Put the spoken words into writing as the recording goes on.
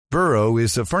Burrow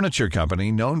is a furniture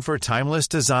company known for timeless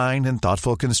design and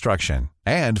thoughtful construction,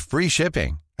 and free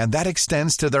shipping, and that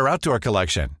extends to their outdoor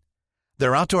collection.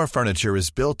 Their outdoor furniture is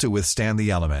built to withstand the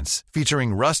elements,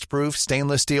 featuring rust-proof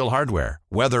stainless steel hardware,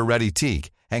 weather-ready teak,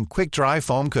 and quick-dry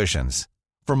foam cushions.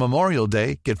 For Memorial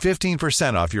Day, get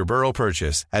 15% off your Burrow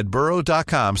purchase at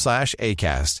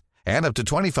burrow.com/ACAST and up to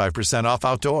 25% off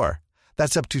outdoor.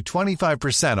 That's up to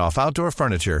 25% off outdoor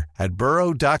furniture at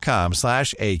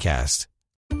burrow.com/ACAST.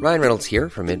 Ryan Reynolds here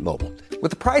from Mint Mobile.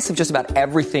 With the price of just about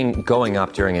everything going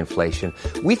up during inflation,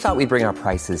 we thought we'd bring our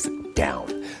prices down.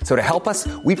 So to help us,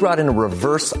 we brought in a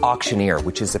reverse auctioneer,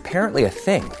 which is apparently a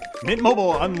thing. Mint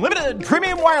Mobile Unlimited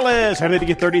Premium Wireless. How to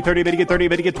get 30, 30, bit to get 30,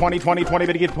 bit to get 20, 20, 20,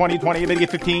 bit to get 20, 20, bit to get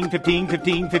 15, 15,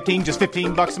 15, 15, just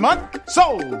 $15 a month?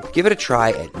 Sold! Give it a try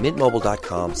at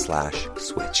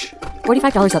mintmobile.com/switch.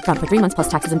 $45 up front for 3 months plus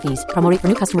taxes and fees. Promo rate for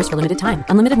new customers for limited time.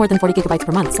 Unlimited more than 40 gigabytes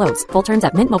per month. Slows full terms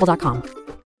at mintmobile.com.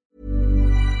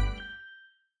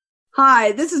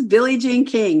 Hi, this is Billie Jean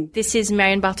King. This is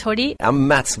Marion Bartoli. I'm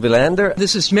Mats Wilander.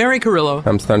 This is Mary Carillo.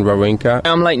 I'm Stan Wawrinka.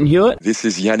 I'm Leighton Hewitt. This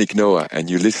is Yannick Noah, and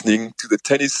you're listening to the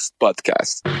Tennis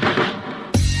Podcast.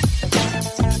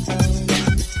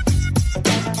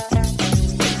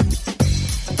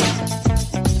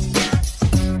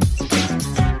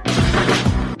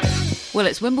 Well,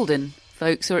 it's Wimbledon,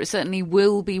 folks, or it certainly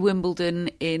will be Wimbledon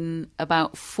in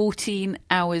about 14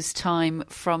 hours' time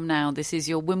from now. This is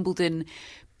your Wimbledon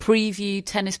preview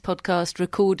tennis podcast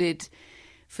recorded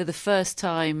for the first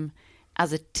time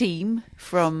as a team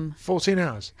from 14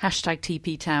 hours.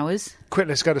 #TP Towers. Quick,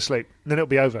 let's go to sleep. Then it'll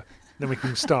be over. Then we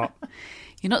can start.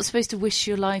 You're not supposed to wish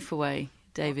your life away,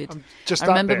 David. Just I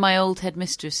remember my old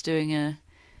headmistress doing an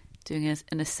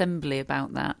assembly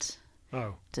about that.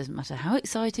 Oh. Doesn't matter how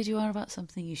excited you are about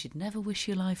something, you should never wish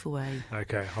your life away.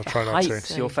 Okay, I'll try not to.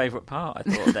 It's your favourite part, I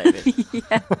thought, David.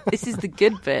 Yeah, this is the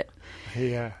good bit.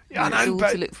 Yeah, I know, it's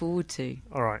all to look forward to.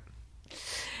 All right.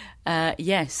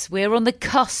 Yes, we're on the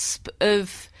cusp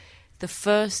of the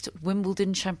first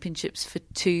Wimbledon Championships for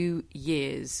 2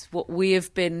 years. What we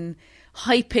have been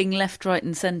hyping left, right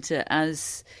and centre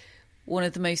as one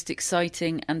of the most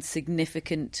exciting and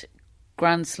significant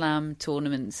Grand Slam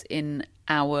tournaments in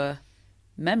our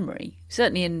memory.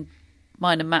 Certainly in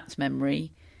mine and Matt's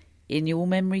memory. In your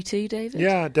memory too, David?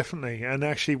 Yeah, definitely. And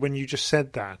actually, when you just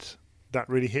said that, that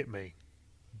really hit me.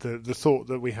 The thought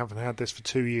that we haven't had this for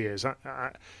 2 years.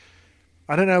 I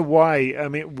don't know why. I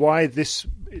mean, why this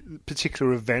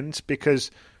particular event? Because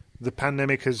the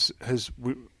pandemic has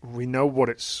we know what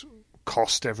it's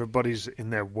cost everybody's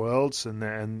in their worlds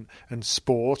and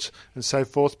sport and so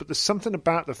forth. But there's something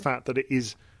about the fact that it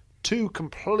is 2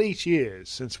 complete years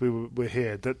since we were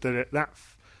here that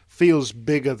feels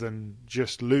bigger than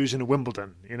just losing a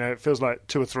Wimbledon. You know, it feels like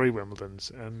 2 or 3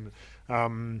 Wimbledons. And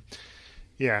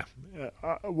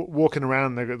walking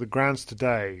around the grounds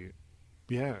today,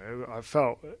 it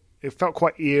felt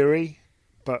quite eerie,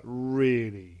 but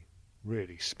really,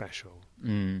 really special.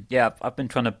 Yeah, I've been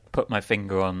trying to put my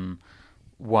finger on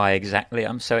why exactly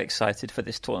I'm so excited for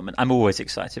this tournament. I'm always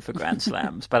excited for Grand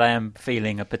Slams, but I am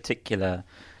feeling a particular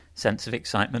sense of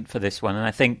excitement for this one. And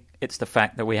I think it's the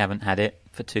fact that we haven't had it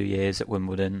for 2 years at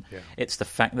Wimbledon. Yeah. It's the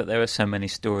fact that there are so many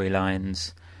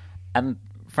storylines. And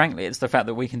frankly, it's the fact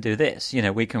that we can do this. You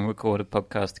know, we can record a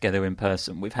podcast together in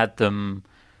person. We've had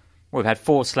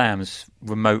 4 slams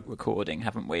remote recording,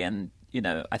 haven't we? And, you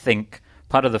know, I think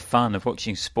part of the fun of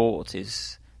watching sport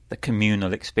is the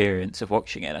communal experience of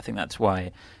watching it. I think that's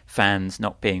why fans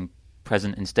not being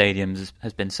present in stadiums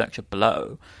has been such a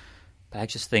blow. But I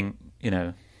just think, you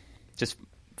know, just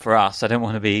for us, I don't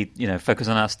want to be, you know, focus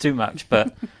on us too much,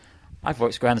 but I've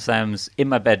watched Grand Slams in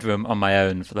my bedroom on my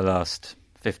own for the last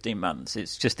 15 months.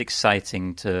 It's just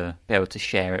exciting to be able to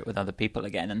share it with other people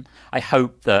again. And I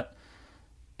hope that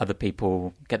other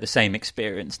people get the same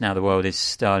experience now the world is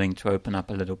starting to open up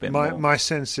a little bit more. My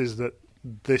sense is that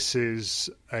this is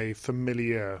a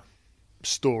familiar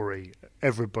story.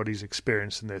 Everybody's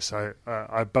experiencing this.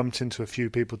 I bumped into a few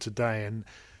people today, and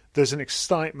there's an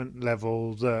excitement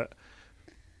level that,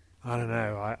 I don't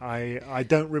know, I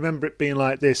don't remember it being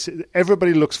like this.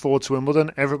 Everybody looks forward to Wimbledon.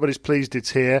 Everybody's pleased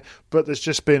it's here, but there's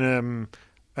just been an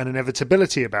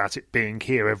inevitability about it being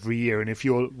here every year. And if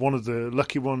you're one of the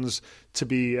lucky ones to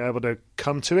be able to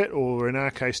come to it, or in our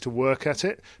case to work at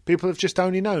it, people have just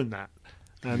only known that.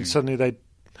 And suddenly they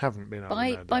haven't been able to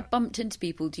know that. By bumped into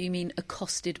people, do you mean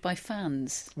accosted by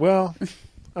fans? Well,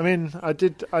 I mean, I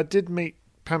did meet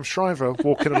Pam Shriver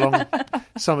walking along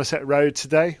Somerset Road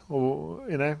today, or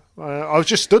you know, I was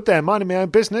just stood there minding my own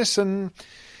business, and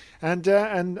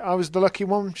I was the lucky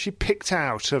one she picked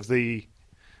out of the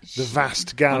the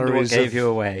vast Wonder what galleries. gave you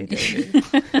away, David?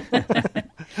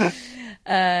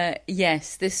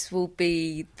 Yes, this will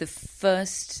be the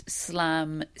first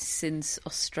slam since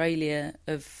Australia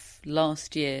of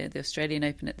last year, the Australian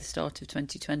Open at the start of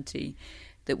 2020,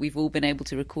 that we've all been able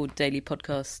to record daily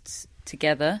podcasts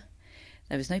together.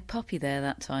 There was no puppy there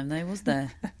that time, though, was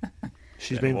there?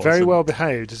 She's been very well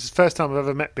behaved. It's the first time I've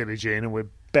ever met Billie Jean, and we're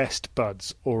best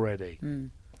buds already.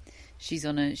 She's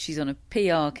on a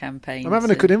PR campaign. I'm having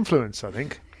a good influence, I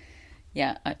think.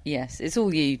 Yeah, yes, it's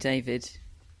all you, David.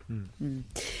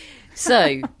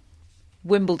 So,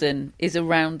 Wimbledon is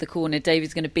around the corner.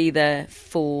 David's going to be there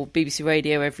for BBC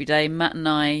Radio every day. Matt and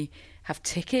I have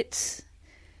tickets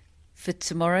for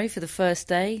tomorrow, for the first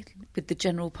day, with the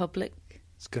general public.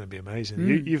 It's going to be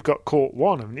amazing. You've got court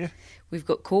 1, haven't you? We've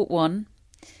got court 1,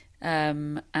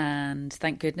 and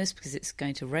thank goodness, because it's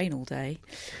going to rain all day.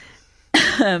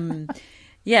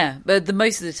 Yeah, but the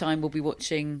most of the time we'll be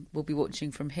watching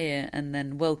from here, and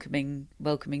then welcoming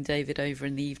David over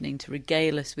in the evening to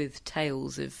regale us with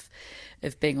tales of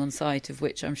being on site, of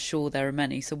which I'm sure there are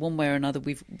many. So one way or another,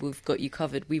 we've got you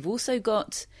covered. We've also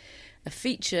got a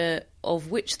feature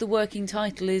of which the working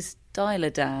title is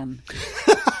Dialer Dan.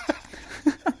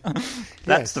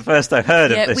 That's the first I've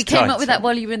heard of this. Yeah, we came up with that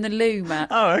while you were in the loo, Matt.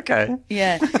 Oh, okay.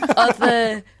 Yeah.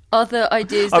 Other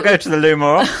ideas. I'll go to the loo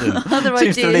more often. Other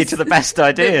Seems to lead to the best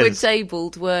that were ideas.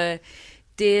 tabled were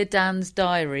Dear Dan's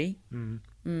Diary.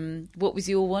 What was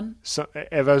your one? So,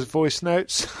 Evo's voice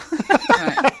notes.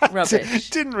 Right, rubbish.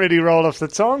 Didn't really roll off the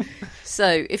tongue.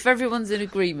 So, if everyone's in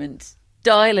agreement,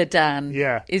 Dialer Dan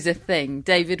Yeah. is a thing.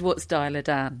 David, what's Dialer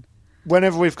Dan?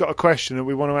 Whenever we've got a question that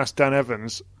we want to ask Dan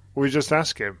Evans, we just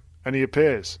ask him, and he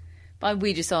appears.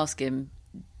 We just ask him,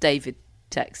 David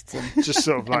texts him. Just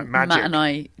sort of like magic. Matt and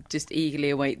I just eagerly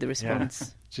await the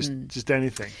response. Just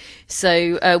anything.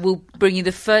 So we'll bring you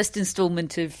the first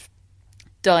instalment of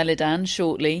Dialer Dan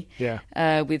shortly.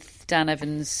 Yeah. With Dan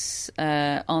Evans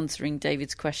answering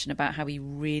David's question about how he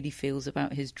really feels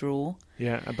about his draw.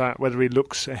 Yeah, about whether he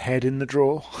looks ahead in the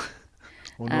draw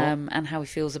or not. And how he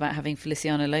feels about having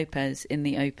Feliciano Lopez in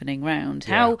the opening round.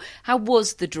 Yeah. How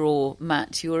was the draw,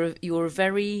 Matt? You're a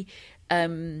very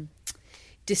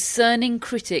discerning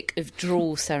critic of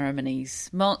draw ceremonies.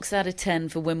 Marks out of 10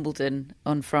 for Wimbledon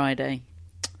on Friday.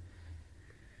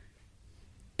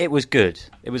 It was good.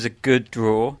 It was a good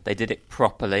draw. They did it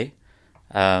properly.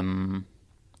 Name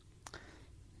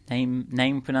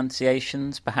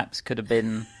pronunciations perhaps could have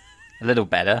been a little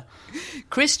better.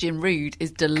 Christian Ruud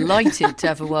is delighted to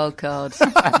have a wild card.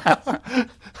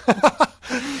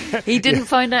 He didn't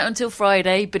find out until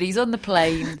Friday, but he's on the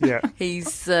plane. Yeah.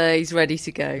 He's ready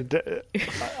to go.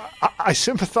 I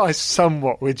sympathise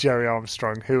somewhat with Jerry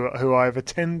Armstrong, who I've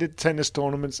attended tennis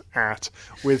tournaments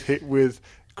with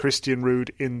Christian Ruud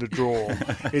in the draw.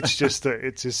 It's just that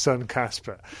it's his son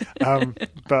Casper.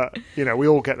 But, we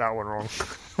all get that one wrong.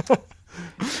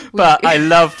 But I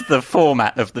loved the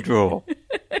format of the draw.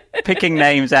 Picking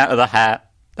names out of the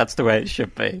hat. That's the way it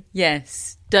should be.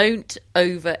 Yes. Don't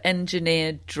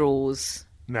over-engineer draws.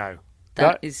 No.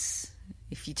 That is...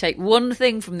 If you take one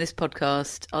thing from this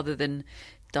podcast, other than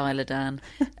Dialer Dan,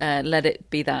 let it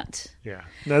be that. Yeah.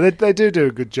 No, they do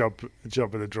a good job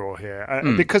of the draw here.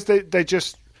 Because they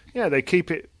just... Yeah, they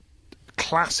keep it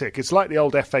classic. It's like the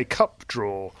old FA Cup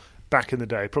draw back in the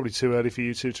day. Probably too early for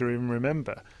you two to even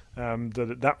remember.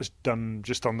 That was done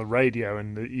just on the radio,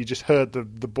 and you just heard the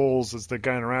balls as they're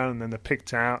going around, and then they're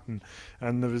picked out, and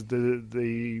there was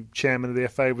the chairman of the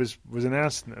FA was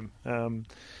announcing them.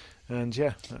 And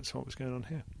yeah, that's what was going on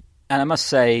here. And I must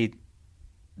say,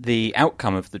 the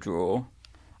outcome of the draw,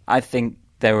 I think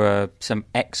there were some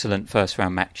excellent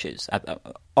first-round matches.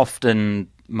 Often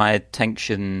my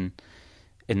attention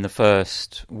in the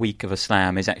first week of a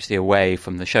slam is actually away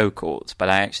from the show courts, but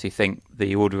I actually think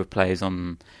the order of plays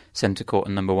on centre court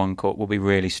and number one court will be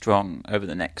really strong over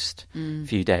the next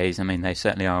few days. I mean, they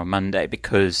certainly are on Monday,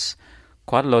 because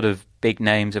quite a lot of big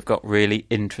names have got really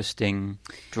interesting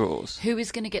draws. Who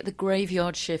is going to get the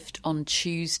graveyard shift on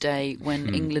Tuesday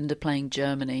when England are playing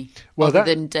Germany? Well, other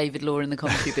than David Law in the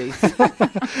commentary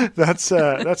booth. That's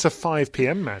a 5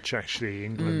 p.m. match, actually,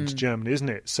 England-Germany, isn't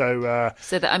it? So that's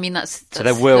so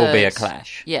there will third. be a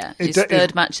clash. Yeah, it's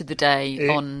third match of the day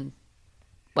on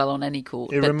any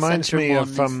court. It reminds me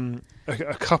of is...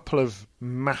 a couple of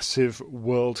massive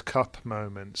World Cup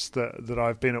moments that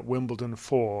I've been at Wimbledon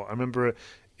for. I remember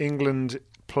England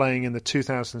playing in the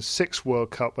 2006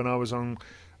 World Cup when I was on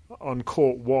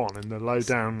court 1 in the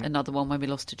lowdown. Another one where we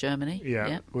lost to Germany.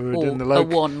 Yeah. We were or doing the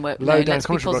one where let's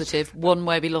be positive. Box. One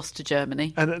where we lost to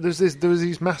Germany. And there was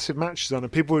these massive matches on,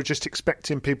 and people were just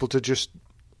expecting people to just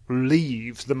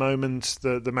leave the moment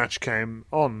the match came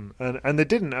on, and they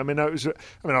didn't. I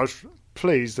was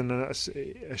pleased, and I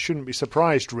shouldn't be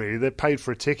surprised, really. They paid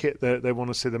for a ticket, they want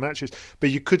to see the matches, but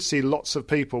you could see lots of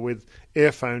people with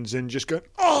earphones in just going,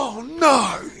 "Oh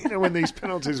no!" When these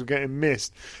penalties were getting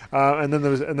missed, and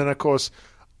then of course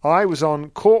I was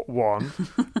on court one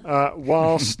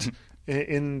whilst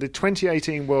in the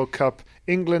 2018 World Cup,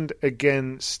 England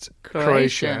against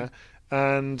Croatia,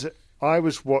 and I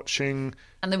was watching.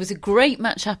 And there was a great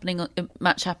match happening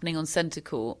on centre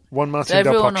court. Martin so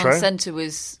everyone Del Potro on centre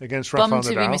was against bummed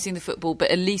to be missing the football, but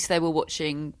at least they were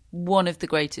watching one of the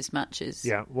greatest matches.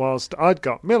 Yeah, whilst I'd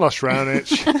got Milos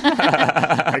Raonic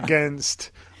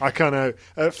against fellow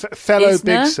Isner?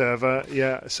 big server,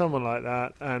 someone like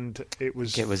that, and it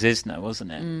was Isner,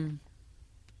 wasn't it?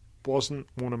 Wasn't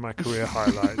one of my career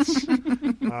highlights.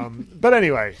 But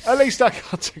anyway, at least I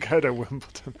got to go to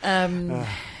Wimbledon.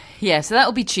 Yeah, so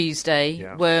that'll be Tuesday,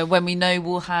 Yeah. when we know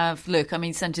we'll have... Look,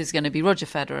 centre's going to be Roger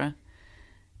Federer,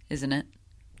 isn't it?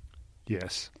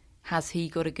 Yes. Has he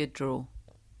got a good draw?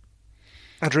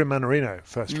 Adrian Manarino,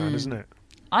 first round, isn't it?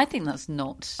 I think that's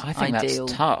not I think ideal.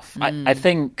 that's tough. I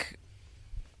think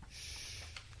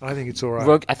it's all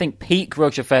right. I think peak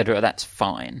Roger Federer, that's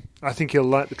fine. I think he'll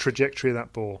like the trajectory of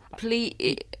that ball. Please,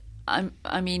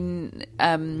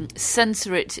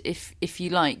 censor it if you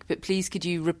like, but please could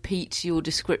you repeat your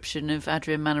description of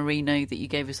Adrian Manarino that you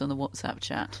gave us on the WhatsApp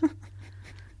chat?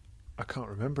 I can't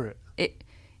remember it. It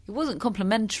wasn't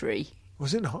complimentary.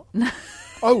 Was it not?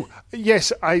 Oh,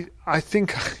 yes. I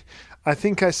think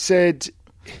I said.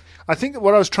 I think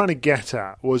what I was trying to get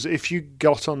at was if you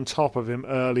got on top of him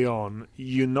early on,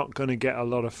 you're not going to get a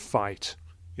lot of fight.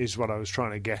 Is what I was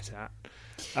trying to get at.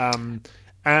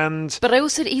 But I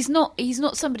also he's not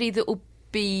somebody that will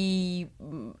be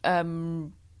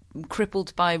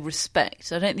crippled by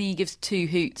respect. I don't think he gives two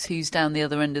hoots who's down the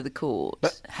other end of the court.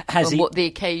 But what the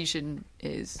occasion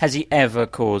is. Has he ever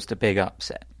caused a big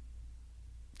upset?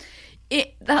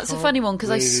 That's a funny one because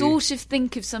really. I sort of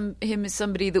think of him as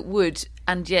somebody that would,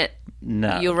 and yet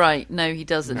No. you're right. No, he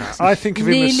doesn't. No, I think of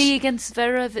him nearly as against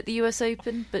Zverev at the US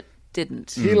Open, but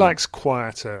didn't. he likes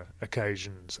quieter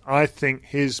occasions. I think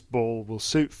his ball will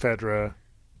suit Federer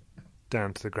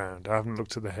down to the ground. I haven't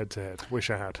looked at the head-to-head. Wish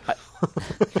I had.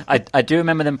 I do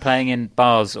remember them playing in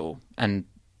Basel, and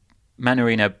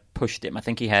Manarino pushed him. I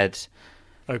think he had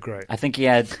Oh, great. I think he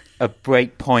had a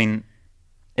break point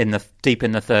deep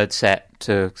in the third set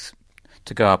to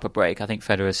go up a break. I think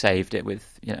Federer saved it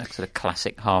with sort of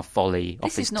classic half volley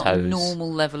off his toes. This is not a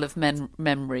normal level of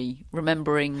memory,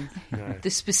 remembering the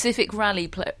specific rally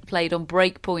played on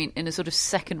break point in a sort of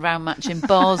second round match in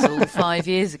Basel 5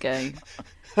 years ago.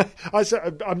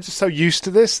 I'm just so used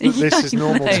to this that this is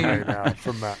normal to me now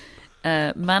from that.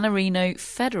 Manarino,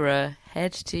 Federer,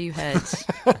 head to head.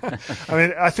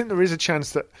 I think there is a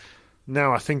chance that,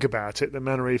 now I think about it, that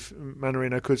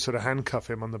Manarino could sort of handcuff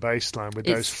him on the baseline with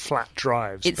those flat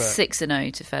drives. It's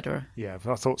 6-0 to Federer. Yeah,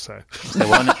 I thought so. There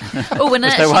one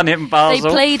in Basel? They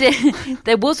played it.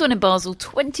 There was one in Basel,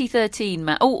 2013.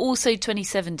 Also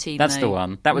 2017. That's the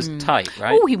one. That was tight,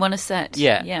 right? Oh, he won a set.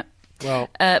 Yeah. Well,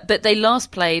 but they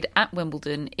last played at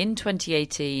Wimbledon in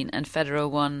 2018, and Federer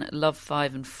won Love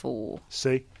 5 and 4.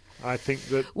 See, I think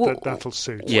that'll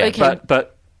suit. Yeah, okay.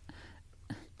 but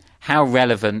how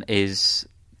relevant is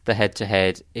the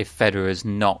head-to-head if Federer's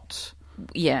not?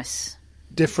 Yes,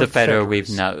 different the Federer Federers. We've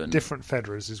known. Different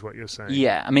Federers is what you're saying.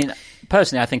 Yeah,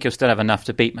 personally, I think he'll still have enough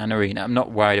to beat Manarino. I'm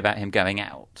not worried about him going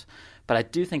out, but I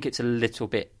do think it's a little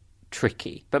bit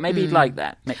tricky. But maybe he'd like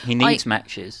that. He needs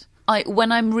matches.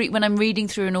 When I'm reading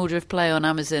through an order of play on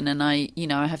Amazon, and I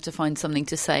have to find something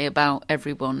to say about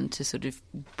everyone to sort of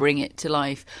bring it to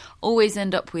life, always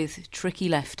end up with tricky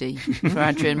lefty for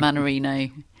Adrian Manarino.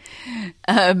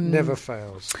 Never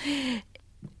fails.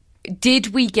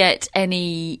 Did we get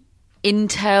any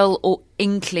intel or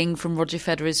inkling from Roger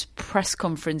Federer's press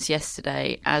conference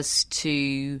yesterday as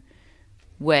to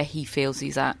where he feels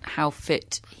he's at, how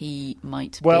fit he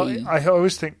might be? Well, I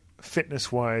always think,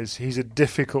 fitness-wise, he's a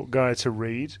difficult guy to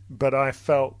read, but I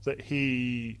felt that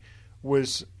he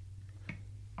was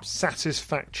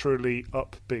satisfactorily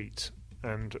upbeat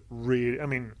and really,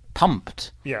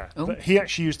 pumped. Yeah, but he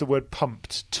actually used the word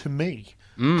pumped to me,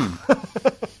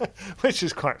 which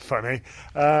is quite funny.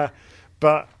 But,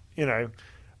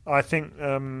 I think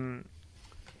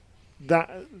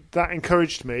that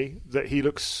encouraged me, that he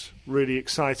looks really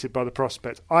excited by the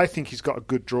prospect. I think he's got a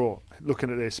good draw,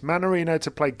 looking at this. Manarino to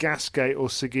play Gasquet or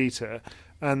Sugita,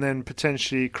 and then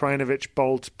potentially Krajinovic,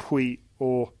 Bolt, Puig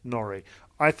or Norrie.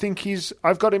 I think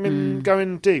I've got him in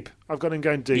going deep. I've got him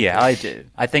going deep. Yeah, I do.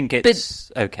 I think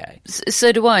it's okay.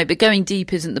 So do I, but going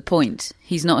deep isn't the point.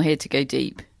 He's not here to go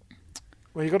deep.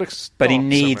 Well, you got to. But he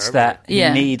needs that.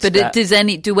 Yeah, he needs but that.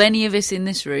 do any of us in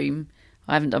this room?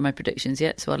 I haven't done my predictions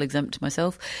yet, so I'll exempt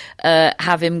myself.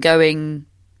 Have him going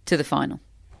to the final?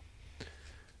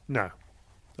 No,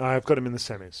 I've got him in the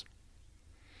semis.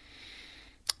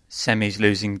 Mm.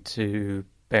 Losing to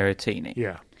Berrettini.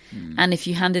 Yeah. And if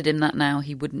you handed him that now,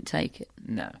 he wouldn't take it.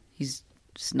 No. He's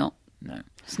just not. No.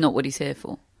 It's not what he's here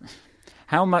for.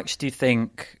 How much do you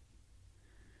think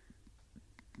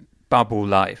bubble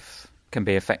life can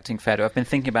be affecting Federer? I've been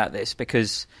thinking about this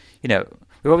because, we've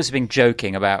obviously been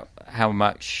joking about how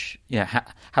much,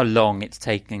 how long it's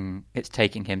taking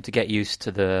him to get used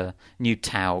to the new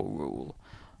towel rule.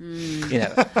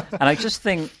 And I just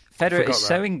think Federer is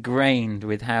so ingrained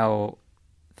with how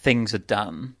things are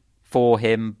done for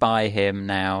him, by him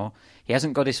now. He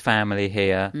hasn't got his family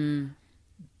here.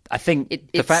 I think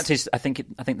the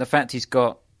fact he's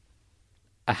got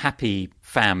a happy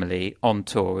family on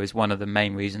tour is one of the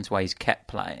main reasons why he's kept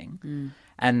playing.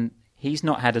 And he's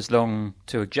not had as long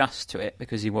to adjust to it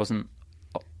because he wasn't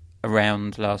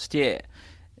around last year.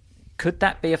 Could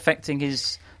that be affecting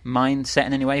his mindset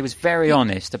in any way? He was very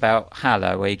honest about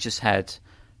Halle, where he just had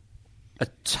a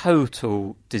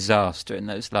total disaster in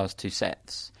those last two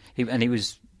sets. He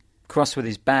was cross with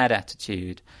his bad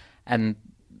attitude. And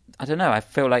I don't know, I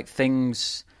feel like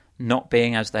things not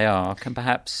being as they are can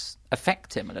perhaps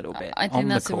affect him a little bit. I think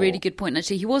that's a really good point,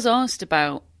 actually. He was asked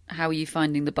about how are you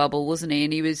finding the bubble, wasn't he?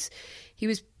 And he was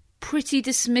pretty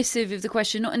dismissive of the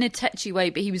question, not in a tetchy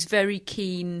way, but he was very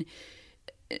keen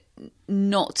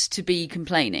not to be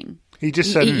complaining. He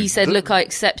just said... He said, look, I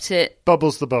accept it.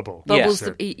 Bubble's the bubble.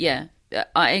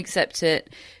 I accept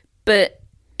it. But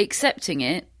accepting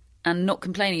it and not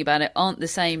complaining about it aren't the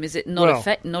same as it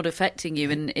not affecting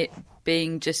you and it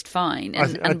being just fine.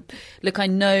 And look, I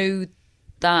know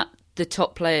that the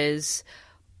top players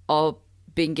are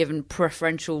being given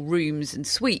preferential rooms and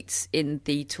suites in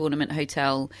the tournament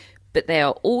hotel, but they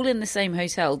are all in the same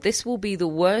hotel. This will be the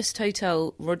worst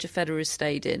hotel Roger Federer has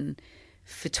stayed in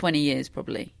for 20 years,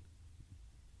 probably.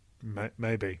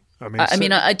 Maybe.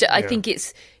 I think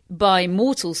it's, by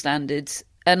mortal standards,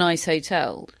 a nice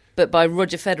hotel. But by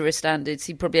Roger Federer standards,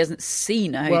 he probably hasn't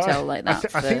seen a hotel like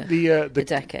that for a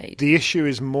decade. The issue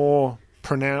is more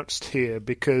pronounced here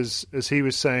because, as he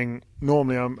was saying,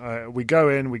 normally we go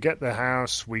in, we get the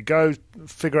house, we go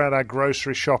figure out our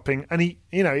grocery shopping, and he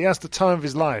has the time of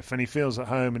his life, and he feels at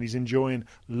home, and he's enjoying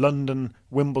London,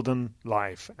 Wimbledon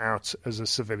life out as a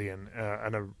civilian,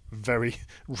 and a very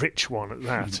rich one at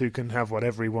that, who can have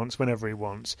whatever he wants whenever he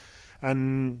wants,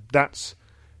 and that's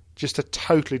just a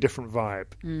totally different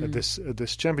vibe at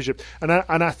this championship, and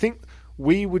I think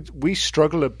we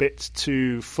struggle a bit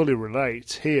to fully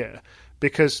relate here.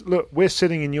 Because, look, we're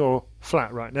sitting in your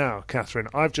flat right now, Catherine.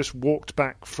 I've just walked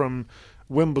back from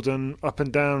Wimbledon up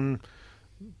and down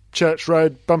Church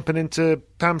Road, bumping into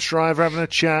Pam Shriver, having a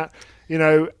chat,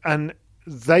 and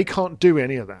they can't do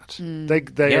any of that.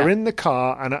 They are in the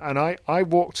car, and I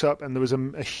walked up, and there was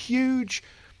a huge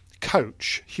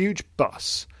coach, huge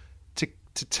bus,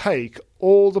 to take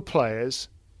all the players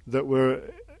that were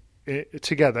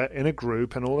together in a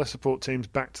group and all their support teams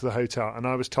back to the hotel, and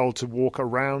I was told to walk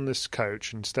around this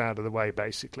coach and stay out of the way,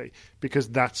 basically, because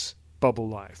that's bubble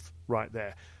life right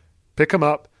there. Pick them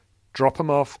up, drop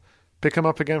them off, pick them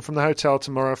up again from the hotel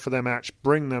tomorrow for their match,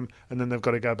 bring them, and then they've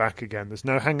got to go back again. There's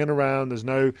no hanging around, there's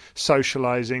no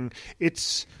socialising.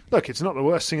 It's not the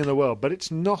worst thing in the world, but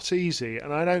it's not easy,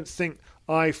 and I don't think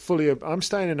I'm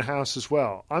staying in a house as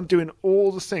well. I'm doing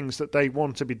all the things that they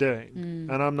want to be doing,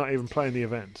 and I'm not even playing the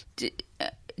event.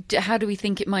 How do we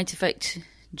think it might affect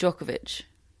Djokovic,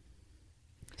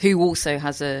 who also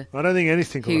has I don't think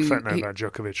anything will affect Novak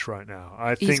Djokovic right now.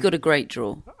 I think he's got a great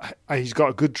draw. He's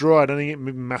got a good draw. I don't think it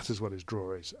matters what his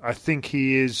draw is. I think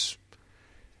he is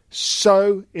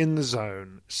so in the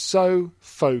zone, so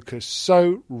focused,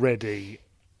 so ready.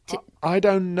 I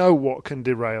don't know what can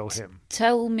derail him.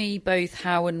 Tell me both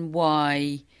how and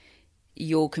why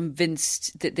you're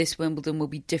convinced that this Wimbledon will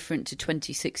be different to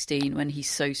 2016 when he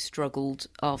so struggled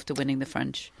after winning the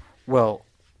French. Well,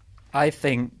 I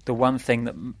think the one thing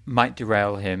that might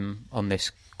derail him on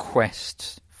this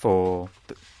quest for,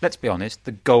 let's be honest,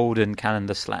 the golden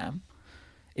calendar slam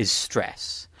is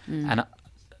stress. And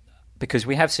because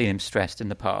we have seen him stressed in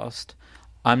the past,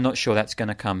 I'm not sure that's going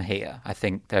to come here. I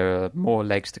think there are more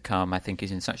legs to come. I think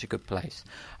he's in such a good place.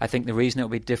 I think the reason it'll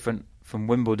be different from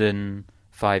Wimbledon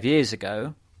 5 years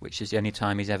ago, which is the only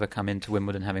time he's ever come into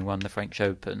Wimbledon having won the French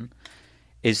Open,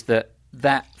 is that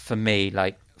for me,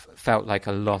 felt like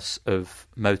a loss of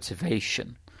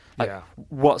motivation. Like, Yeah.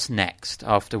 what's next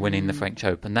after winning the French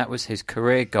Open? That was his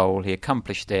career goal. He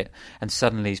accomplished it, and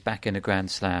suddenly he's back in a Grand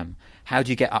Slam. How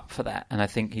do you get up for that? And I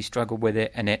think he struggled with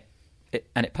it, and it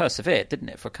persevered, didn't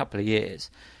it, for a couple of years.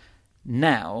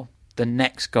 Now, the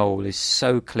next goal is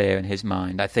so clear in his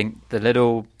mind. I think the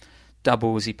little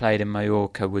doubles he played in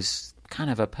Mallorca was kind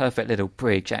of a perfect little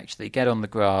bridge, actually. Get on the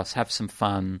grass, have some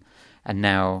fun, and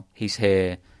now he's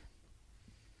here,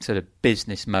 sort of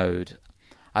business mode.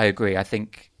 I agree. I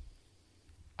think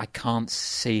I can't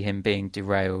see him being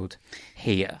derailed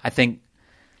here. I think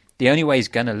the only way he's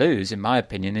going to lose, in my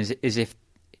opinion, is if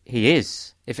he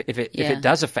is. If it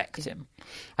does affect him.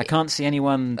 I can't see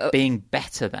anyone being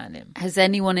better than him. Has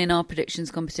anyone in our predictions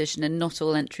competition, and not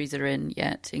all entries are in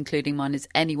yet, including mine, has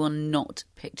anyone not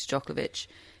picked Djokovic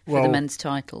for the men's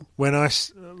title? When I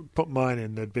put mine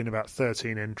in, there'd been about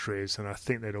 13 entries, and I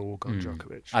think they'd all gone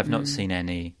Djokovic. I've not seen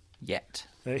any yet.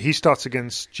 He starts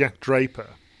against Jack Draper,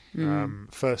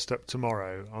 first up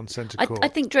tomorrow on centre court. I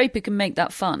think Draper can make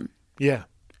that fun. Yeah.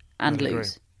 And I'd agree.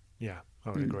 lose. Yeah,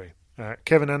 I would agree.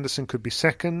 Kevin Anderson could be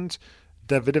second.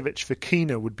 Davidovich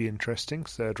Fokina would be interesting,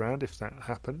 third round, if that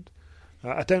happened.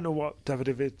 I don't know what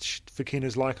Davidovich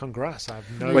Fokina's like on grass. I have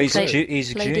no Well, clue.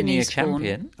 he's a junior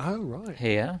champion. Oh, right.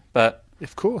 Here, but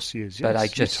of course he is, yes.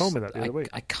 But you told me that the other week.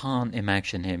 I can't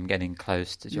imagine him getting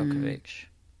close to Djokovic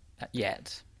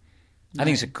yet. I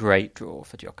think it's a great draw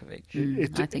for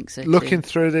Djokovic. I think so, Looking too.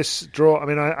 through this draw, I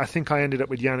mean, I think I ended up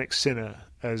with Jannik Sinner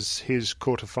as his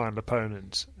quarterfinal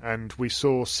opponent, and we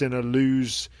saw Sinner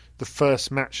lose the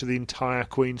first match of the entire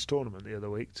Queen's tournament the other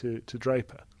week to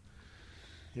Draper.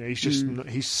 You know, he's just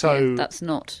he's so Yeah, that's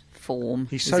not form.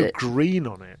 he's is so it? green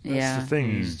on it. That's Yeah. the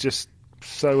thing. He's just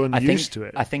so unused to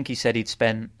it. I think he said he'd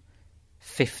spent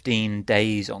 15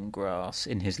 days on grass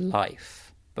in his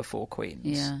life before Queen's.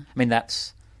 Yeah. I mean,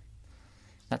 that's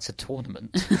a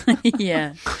tournament.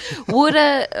 Yeah. What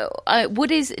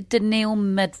is Daniil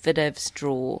Medvedev's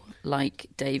draw like,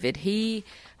 David? He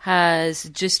has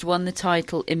just won the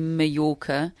title in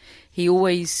Mallorca. He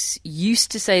always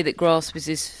used to say that grass was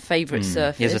his favourite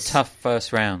surface. He has a tough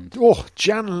first round. Oh,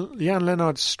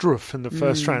 Jan-Lennard Struff in the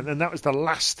first round, and that was the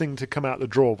last thing to come out the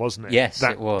draw, wasn't it? Yes,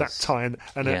 that, it was. That tie, and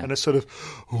Yeah. a sort of,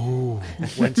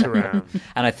 went around.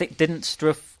 And I think, didn't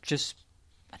Struff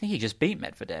I think he just beat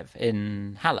Medvedev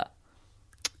in Halle.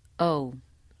 Oh,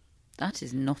 that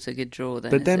is not a good draw then,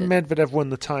 But is then it? Medvedev won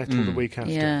the title the week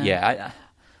after. Yeah. Yeah,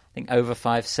 I think over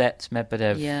 5 sets,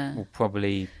 Medvedev will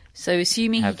probably... So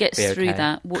assuming he gets be through okay.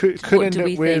 that, what Could what end do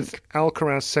we up with think?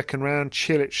 Alcaraz second round,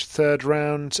 Cilic third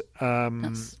round,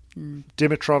 Dimitrov,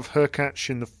 Hurkacz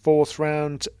in the fourth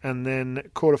round, and then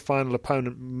quarterfinal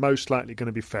opponent most likely going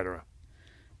to be Federer.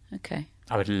 Okay.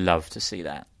 I would love to see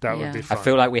that. That would be I fun.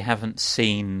 feel like we haven't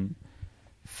seen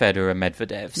Federer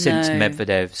Medvedev since No.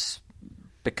 Medvedev's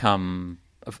become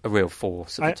a real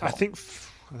force at the top. I think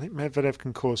Medvedev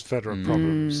can cause Federer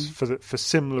problems for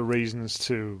similar reasons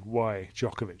to why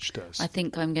Djokovic does. I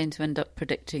think I'm going to end up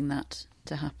predicting that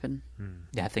to happen.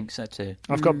 Yeah, I think so too.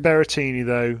 I've got Berrettini,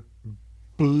 though,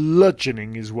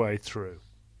 bludgeoning his way through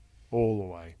all the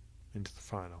way into the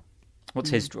final. What's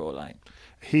his draw like?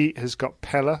 He has got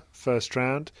Pella first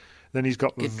round. Then he's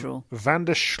got Good draw. Van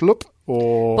der Schlupp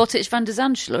or... Botic van der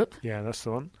Zandschlup. Yeah, that's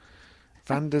the one.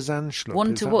 Van der Zandschlup.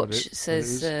 One is to that what watch, it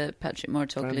says is? Patrick Van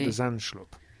der Moritoglu.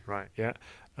 Zandschlup. Right, yeah.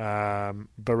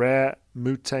 Barrère,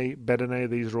 Mute, Bedene,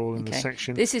 these are all in the Okay.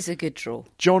 section. This is a good draw.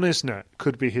 John Isner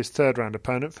could be his third round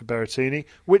opponent for Berrettini,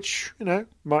 which,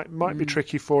 might be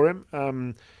tricky for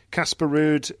him. Casper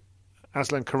Ruud,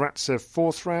 Aslan Karatsev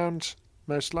fourth round,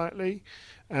 most likely.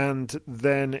 And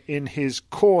then in his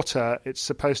quarter, it's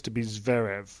supposed to be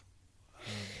Zverev.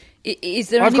 Is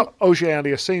there I've any... got Auger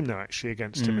Aliassime, though, actually,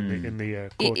 against him in the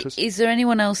quarters. Is there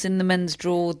anyone else in the men's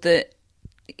draw that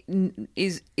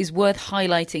is worth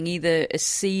highlighting? Either a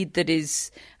seed that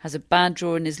has a bad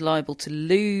draw and is liable to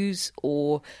lose,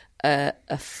 or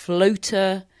a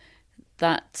floater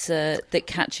that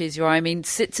catches your eye. I mean,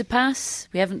 Tsitsipas.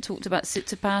 We haven't talked about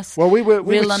Tsitsipas. Well, we were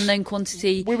real unknown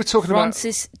quantity. We were talking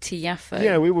Francis Tiafoe.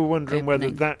 Yeah, we were wondering whether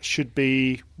opening. that should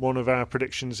be one of our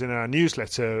predictions in our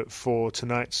newsletter for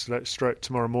tonight's stroke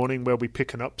tomorrow morning, where we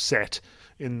pick an upset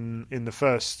in the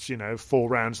first 4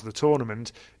 rounds of the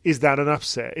tournament. Is that an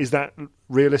upset? Is that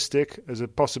realistic as a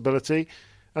possibility?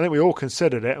 I think we all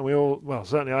considered it, and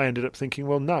certainly I ended up thinking,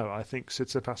 well, no, I think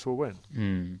Tsitsipas will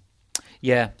win.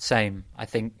 Yeah, same. I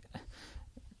think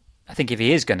if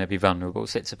he is going to be vulnerable,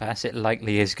 Tsitsipas, it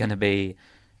likely is going to be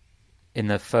in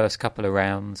the first couple of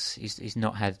rounds. He's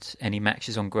not had any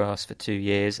matches on grass for 2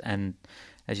 years, and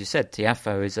as you said,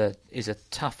 Tiafoe is a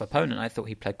tough opponent. I thought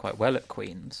he played quite well at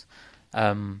Queen's,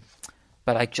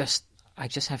 but I just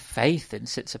have faith in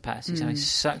Tsitsipas. He's having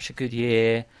such a good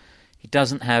year. He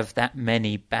doesn't have that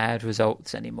many bad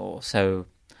results anymore, so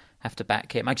have to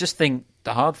back him. I just think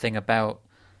the hard thing about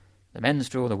the men's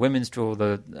draw, the women's draw,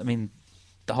 the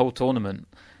whole tournament,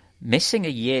 missing a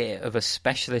year of a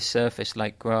specialist surface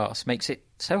like grass makes it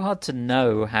so hard to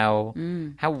know how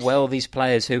well these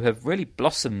players who have really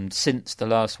blossomed since the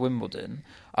last Wimbledon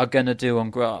are going to do on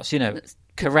grass. You know,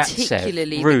 Karatsev,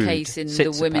 particularly Ruud, the case in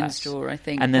Tsitsipas, the women's draw, I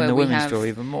think, and then where the we women's have draw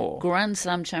even more. Grand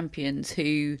Slam champions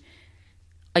who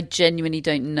I genuinely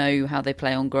don't know how they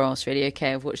play on grass. Really,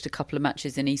 okay, I've watched a couple of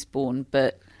matches in Eastbourne,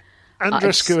 but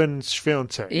Andreescu and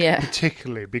Swiatek,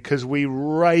 particularly, because we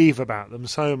rave about them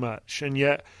so much, and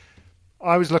yet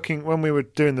I was looking, when we were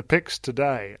doing the picks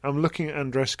today, I'm looking at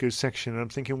Andreescu's section and I'm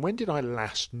thinking, when did I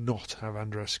last not have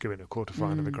Andreescu in a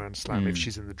quarterfinal of a Grand Slam if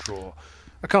she's in the draw?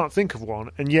 I can't think of one,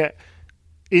 and yet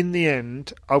in the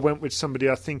end I went with somebody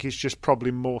I think is just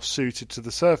probably more suited to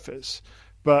the surface.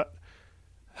 But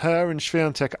her and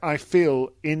Swiatek, I feel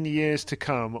in years to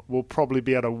come will probably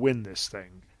be able to win this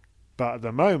thing. But at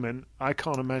the moment, I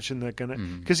can't imagine they're going to...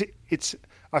 Because it's...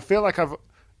 I feel like I've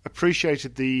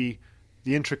appreciated the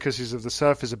intricacies of the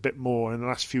surface a bit more in the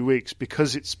last few weeks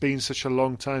because it's been such a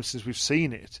long time since we've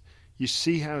seen it. You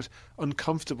see how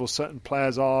uncomfortable certain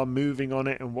players are moving on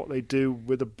it and what they do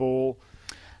with a ball.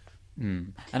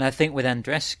 And I think with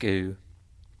Andreescu,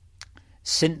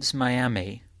 since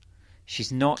Miami,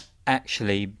 she's not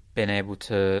actually been able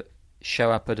to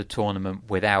show up at a tournament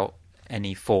without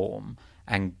any form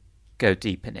and go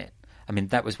deep in it. I mean,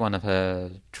 that was one of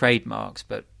her trademarks,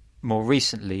 but more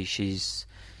recently she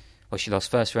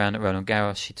lost first round at Roland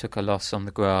Garros. She took a loss on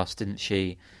the grass, didn't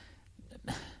she?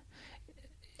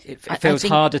 It feels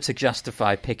harder to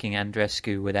justify picking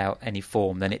Andreescu without any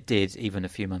form than it did even a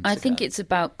few months ago. I think it's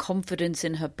about confidence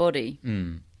in her body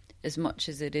as much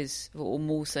as it is, or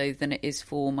more so than it is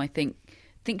form. I think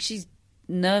she's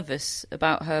nervous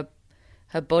about her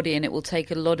body, and it will take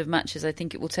a lot of matches. I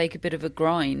think it will take a bit of a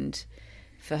grind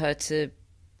for her to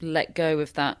let go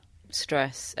of that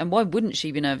stress. And why wouldn't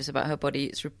she be nervous about her body?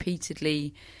 It's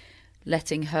repeatedly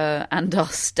letting her and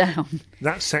us down.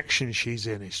 That section she's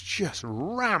in is just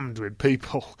rammed with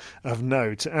people of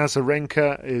note.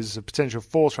 Azarenka is a potential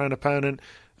fourth round opponent.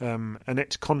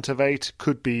 Annette Kontaveit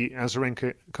could be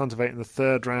Azarenka Kontaveit in the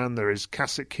third round. There is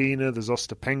Kasatkina. There's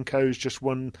Ostapenko who's just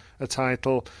won a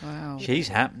title. Wow. She's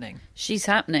happening.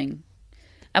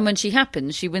 And when she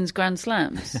happens, she wins Grand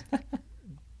Slams.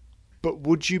 But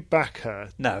would you back her?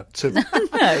 No.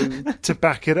 To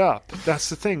back it up? That's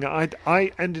the thing.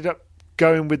 I ended up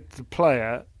going with the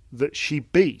player that she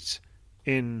beat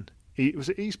in... Was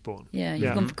it Eastbourne? Yeah,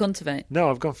 you've gone for Kontaveit.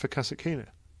 No, I've gone for Kasatkina.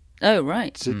 Oh,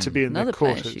 right. To be in another the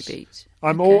quarters. player she beat.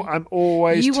 I'm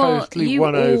always totally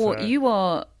won over. You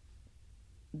are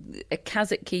a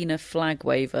Kasatkina flag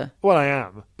waver. Well, I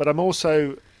am. But I'm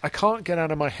also... I can't get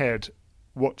out of my head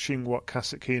watching what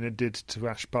Kasatkina did to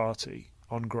Ash Barty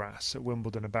on grass at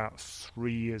Wimbledon about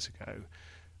 3 years ago.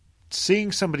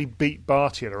 Seeing somebody beat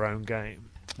Barty at her own game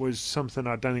was something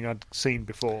I don't think I'd seen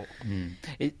before.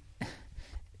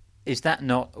 Is that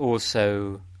not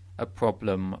also a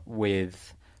problem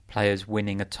with players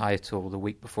winning a title the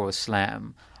week before a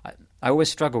slam? I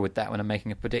always struggle with that when I'm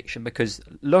making a prediction, because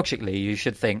logically you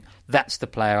should think that's the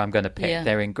player I'm going to pick. Yeah.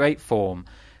 They're in great form.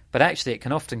 But actually it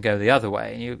can often go the other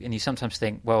way. And you sometimes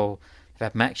think, well, they've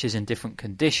had matches in different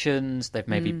conditions, they've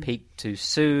maybe peaked too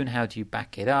soon, how do you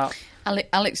back it up?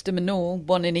 Alex de Minaur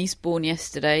won in Eastbourne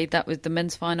yesterday. That was the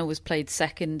men's final was played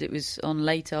second. It was on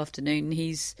late afternoon.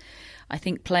 He's, I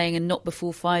think, playing a not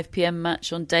before 5 p.m.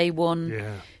 match on day one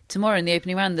tomorrow in the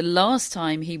opening round. The last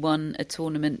time he won a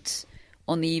tournament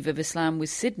on the eve of a slam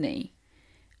was Sydney.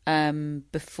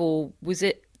 Before, was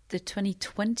it the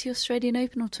 2020 Australian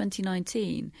Open or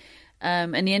 2019?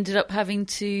 And he ended up having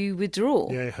to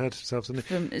withdraw. Yeah, he hurt himself, didn't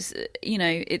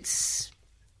he?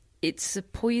 It's a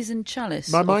poison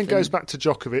chalice. My mind goes back to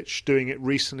Djokovic doing it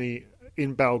recently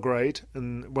in Belgrade,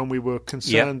 and when we were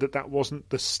concerned that wasn't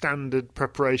the standard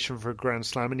preparation for a Grand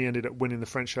Slam, and he ended up winning the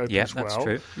French Open as well. Yeah,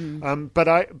 that's true.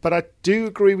 But I do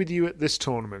agree with you at this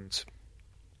tournament.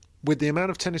 With the amount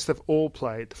of tennis they've all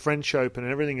played, the French Open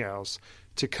and everything else,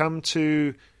 to come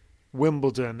to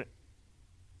Wimbledon,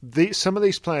 some of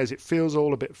these players, it feels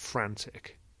all a bit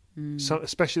frantic. So,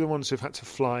 especially the ones who've had to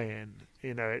fly in.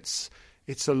 You know, it's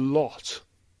a lot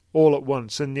all at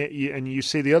once, and yet you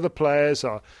see the other players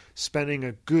are spending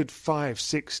a good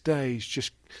 5-6 days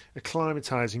just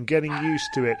acclimatising, getting used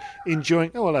to it,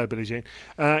 enjoying. Oh, hello, Billie Jean.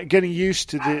 Getting used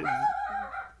to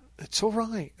It's all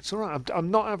right. It's all right.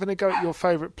 I'm not having a go at your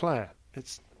favourite player.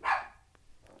 It's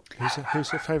who's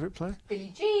her favourite player?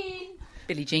 Billie Jean.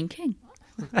 Billie Jean King.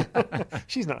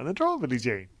 She's not in the draw, Billie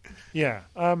Jean. Yeah.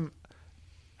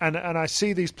 And I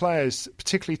see these players,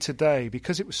 particularly today,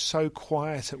 because it was so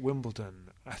quiet at Wimbledon.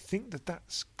 I think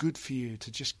that's good for you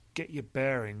to just get your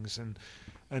bearings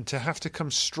and to have to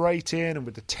come straight in and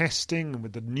with the testing and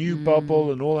with the new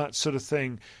bubble and all that sort of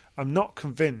thing. I'm not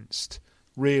convinced,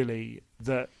 really,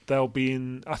 that they'll be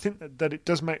in. I think that it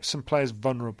does make some players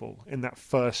vulnerable in that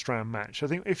first round match. I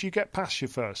think if you get past your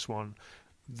first one,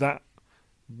 that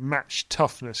match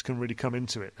toughness can really come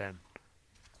into it then.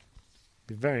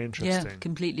 Be very interesting. Yeah,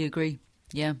 completely agree.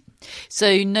 Yeah.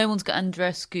 So no one's got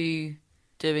Andreescu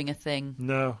doing a thing.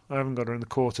 No, I haven't got her in the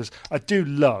quarters. I do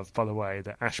love, by the way,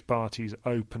 that Ash Barty's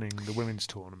opening the women's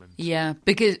tournament. Yeah,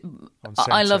 because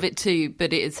I love it too,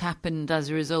 but it has happened as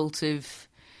a result of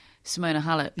Simona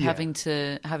Halep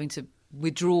having to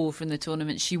withdraw from the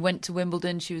tournament. She went to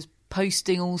Wimbledon. She was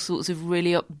posting all sorts of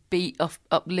really upbeat,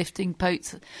 uplifting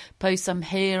posts. I'm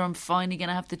here. I'm finally going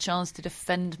to have the chance to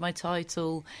defend my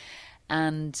title.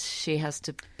 And she has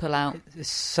to pull out. It's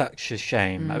such a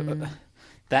shame.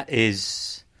 That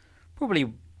is probably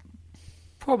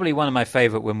one of my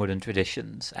favourite Wimbledon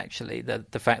traditions, actually. The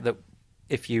fact that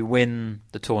if you win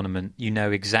the tournament, you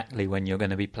know exactly when you're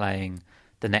going to be playing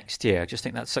the next year. I just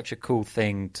think that's such a cool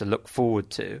thing to look forward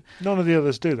to. None of the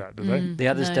others do that, do they? The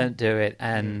others don't do it,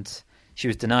 and she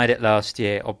was denied it last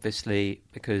year, obviously,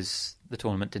 because the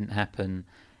tournament didn't happen.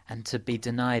 And to be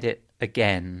denied it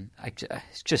again,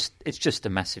 it's just a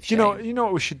massive shame. You know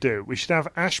what we should do? We should have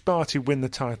Ash Barty win the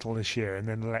title this year and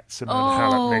then let Simona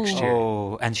Halep next year.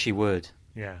 Oh, and she would.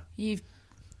 Yeah. You've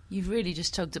really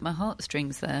just tugged at my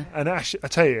heartstrings there. And I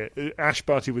tell you, Ash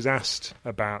Barty was asked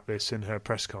about this in her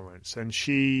press conference, and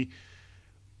she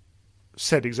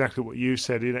said exactly what you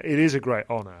said. It is a great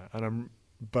honour,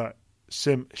 but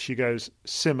she goes,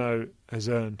 Simo has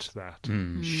earned that.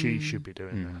 She should be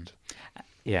doing that.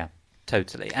 Yeah,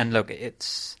 totally. And look,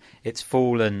 it's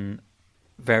fallen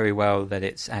very well that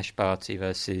it's Ash Barty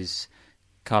versus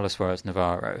Carlos Suarez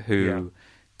Navarro, who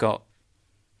got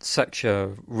such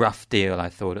a rough deal, I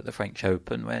thought, at the French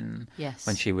Open when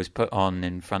she was put on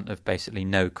in front of basically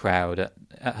no crowd at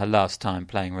her last time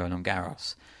playing Roland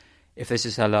Garros. If this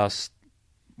is her last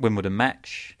Wimbledon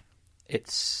match,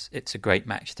 it's a great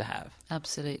match to have.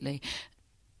 Absolutely.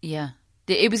 Yeah.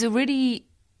 It was a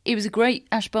great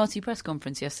Ash Barty press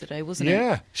conference yesterday, wasn't it?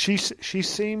 Yeah. She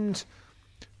seemed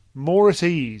more at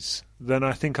ease than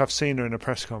I think I've seen her in a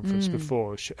press conference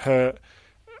before.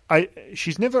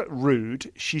 She's never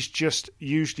rude. She's just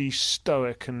usually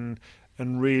stoic and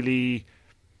really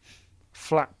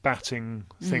flat batting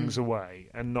things away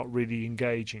and not really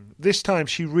engaging. This time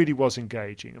she really was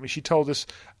engaging. I mean, she told us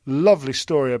a lovely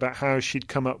story about how she'd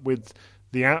come up with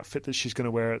the outfit that she's going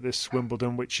to wear at this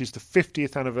Wimbledon, which is the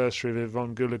 50th anniversary of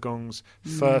Yvonne Goolagong's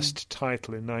first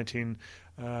title in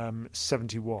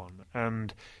 1971.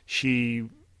 And she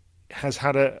has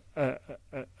had an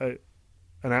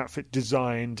outfit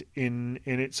designed in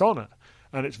its honour,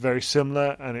 and it's very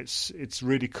similar, and it's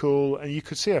really cool, and you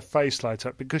could see her face light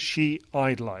up because she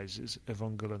idolises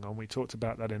Yvonne Goolagong. We talked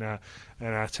about that in our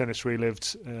Tennis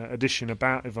Relived edition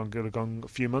about Yvonne Goolagong a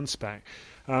few months back.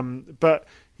 But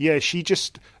yeah, she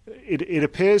just it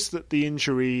appears that the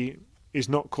injury is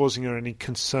not causing her any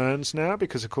concerns now,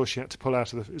 because of course she had to pull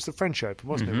out of it was the French Open,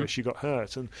 wasn't it, where she got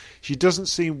hurt, and she doesn't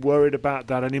seem worried about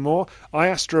that anymore. I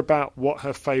asked her about what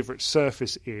her favourite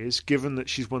surface is, given that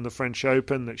she's won the French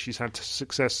Open, that she's had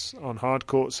success on hard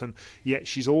courts, and yet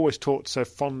she's always talked so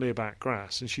fondly about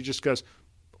grass, and she just goes,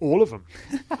 all of them.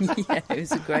 Yeah, it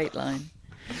was a great line.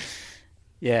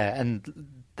 Yeah,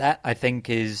 and that, I think,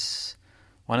 is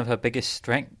one of her biggest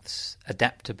strengths,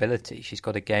 adaptability. She's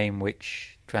got a game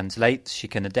which translates. She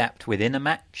can adapt within a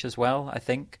match as well, I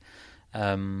think.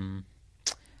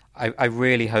 I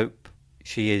really hope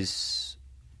she is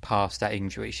past that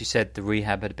injury. She said the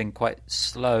rehab had been quite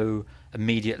slow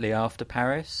immediately after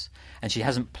Paris, and she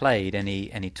hasn't played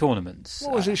any tournaments.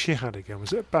 What was it she had again?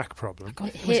 Was it a back problem?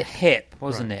 It was a hip,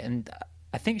 wasn't it? And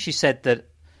I think she said that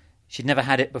she'd never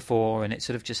had it before, and it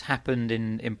sort of just happened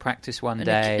in practice one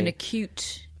day. An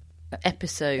acute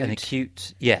episode.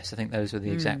 Yes, I think those were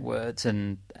the exact words,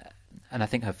 and I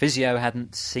think her physio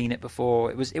hadn't seen it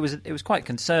before. It was quite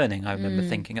concerning, I remember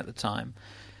thinking at the time.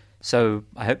 So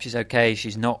I hope she's okay.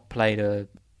 She's not played a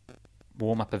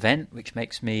warm-up event, which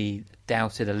makes me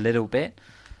doubt it a little bit.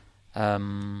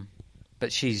 But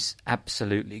she's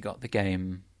absolutely got the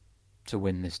game to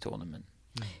win this tournament.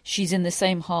 She's in the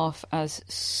same half as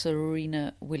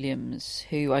Serena Williams,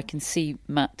 who I can see,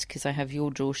 Matt, because I have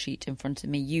your draw sheet in front of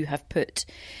me, you have put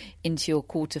into your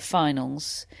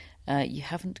quarterfinals. You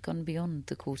haven't gone beyond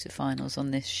the quarterfinals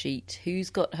on this sheet. Who's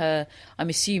got her? I'm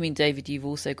assuming, David, you've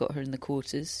also got her in the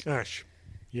quarters. Ash,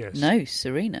 yes. No,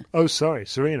 Serena. Oh, sorry,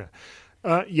 Serena.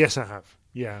 Yes, I have.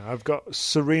 Yeah, I've got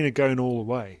Serena going all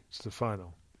the way to the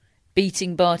final.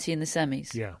 Beating Barty in the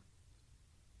semis. Yeah.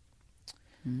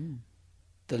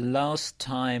 The last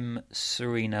time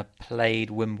Serena played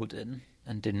Wimbledon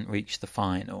and didn't reach the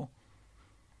final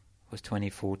was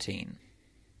 2014.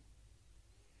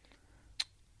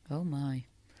 Oh, my.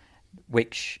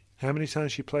 Which... How many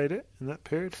times she played it in that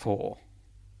period? 4.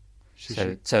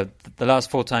 So the last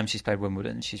 4 times she's played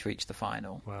Wimbledon, she's reached the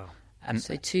final. Wow. And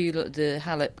so 2, the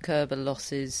Halep-Kerber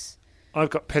losses. I've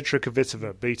got Petra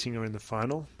Kvitova beating her in the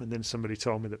final, and then somebody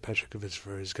told me that Petra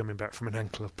Kvitova is coming back from an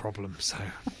ankle problem, so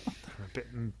I'm a bit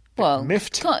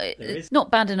miffed. It's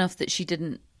not bad enough that she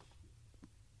didn't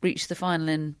reach the final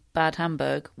in Bad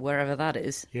Hamburg, wherever that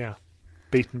is. Yeah.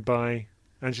 Beaten by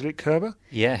Angelique Kerber?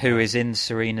 Yeah, who is in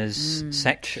Serena's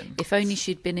section. If only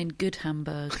she'd been in good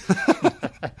Hamburg.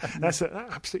 That's an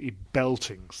absolutely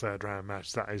belting third-round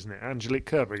match, that, isn't it? Angelique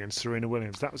Kerber against Serena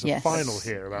Williams. That was a final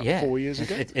here about 4 years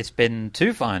ago. It's been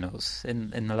 2 finals in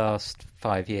the last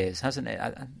 5 years, hasn't it?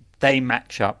 They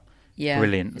match up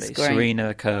brilliantly.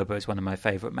 Serena Kerber is one of my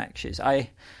favourite matches.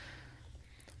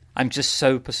 I'm just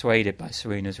so persuaded by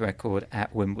Serena's record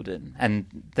at Wimbledon. And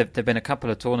there have been a couple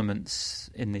of tournaments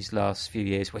in these last few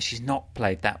years where she's not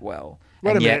played that well.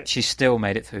 And yet she's still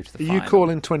made it through to the final. Are you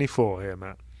calling 24 here,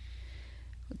 Matt?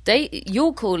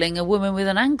 You're calling a woman with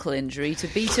an ankle injury to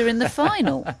beat her in the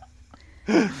final.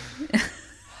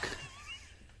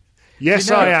 Yes,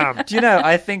 I am. Do you know,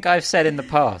 I think I've said in the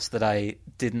past that I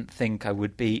didn't think I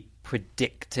would be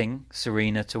predicting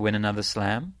Serena to win another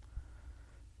slam.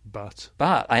 But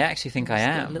I actually think I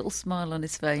am. A little smile on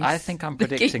his face. I think I'm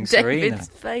predicting Serena. David's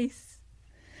face.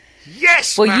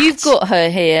 Yes, well, Matt! You've got her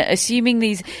here. Assuming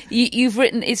these, you've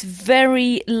written it's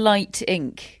very light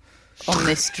ink on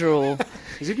this draw.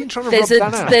 Has he been trying to rub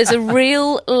that out? There's a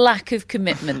real lack of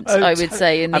commitment, I would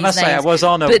say, in these names. I must say, I was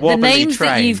on a but wobbly the names train.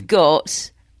 that you've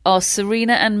got are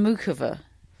Serena and Mukova.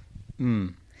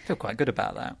 Feel quite good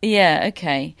about that. Yeah,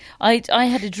 okay. I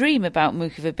had a dream about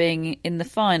Mukova being in the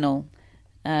final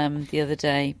the other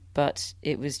day, but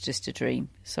it was just a dream.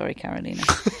 Sorry, Carolina.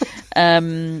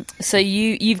 So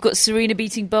you've got Serena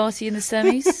beating Barty in the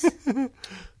semis?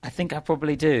 I think I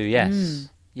probably do, yes.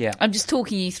 Yeah. I'm just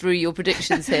talking you through your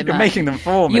predictions here, Matt. You're making them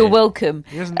for me. You're welcome.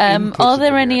 Are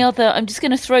there any yet. other... I'm just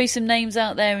going to throw some names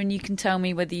out there and you can tell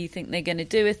me whether you think they're going to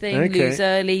do a thing, lose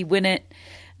early, win it.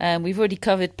 We've already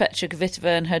covered Petra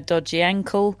Kvitova and her dodgy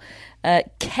ankle.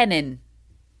 Kenin.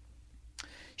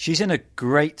 She's in a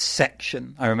great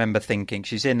section, I remember thinking.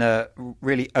 She's in a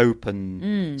really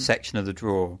open section of the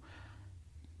draw.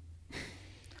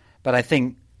 But I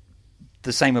think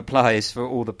the same applies for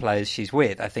all the players she's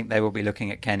with. I think they will be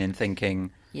looking at Kenin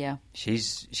thinking,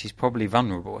 she's probably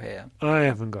vulnerable here. I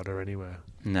haven't got her anywhere.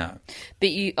 No. But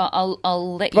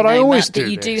I'll let you but know, I always Matt, do that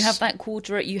you this. do have that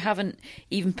quarter. You haven't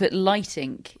even put light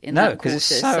ink in that quarter. No, because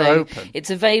it's so open.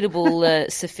 It's available,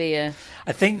 Sophia,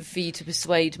 I think, for you to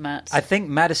persuade Matt. I think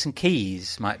Madison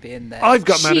Keys might be in there. I've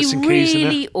got Madison Keys in She there.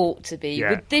 really ought to be.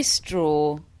 Yeah. With this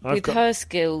draw, with her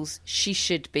skills, she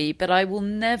should be. But I will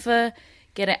never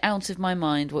get it out of my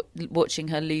mind watching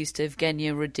her lose to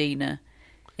Evgenia Rodina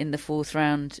in the 4th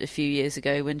round a few years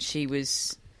ago when she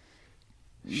was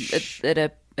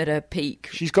at her peak.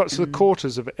 She's got to the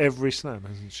quarters of every slam,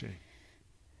 hasn't she?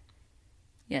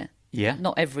 Yeah. Yeah.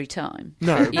 Not every time.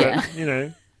 No, Yeah.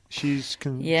 but, she's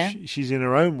she's in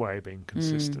her own way being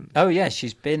consistent. Oh, yeah,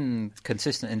 she's been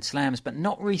consistent in slams, but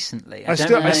not recently. I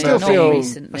still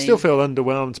feel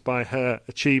underwhelmed by her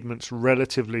achievements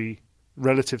relative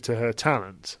to her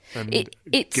talent and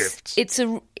gifts.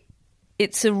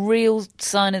 It's a real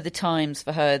sign of the times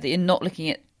for her that you're not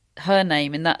looking at her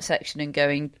name in that section and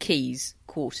going Keys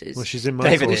quarters. Well, she's in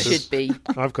my quarters. Should be.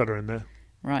 I've got her in there.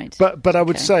 Right. But I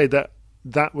would say that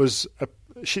was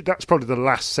that's probably the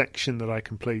last section that I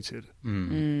completed.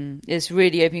 It's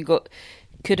really open. You've got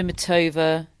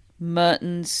Kudermetova,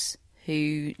 Mertens,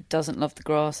 who doesn't love the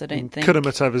grass, I don't think.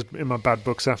 Kudermetova's in my bad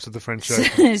books after the French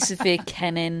Open. Sophia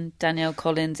Kenin, Danielle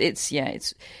Collins. It's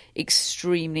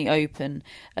extremely open.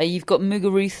 You've got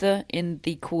Muguruza in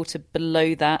the quarter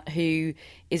below that, who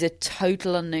is a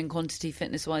total unknown quantity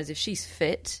fitness-wise. If she's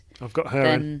fit, I've got her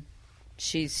then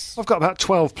I've got about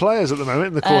 12 players at the moment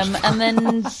in the quarter. and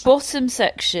then bottom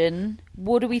section,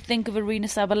 what do we think of Arina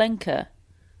Sabalenka?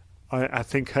 I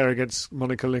think her against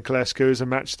Monica Niculescu is a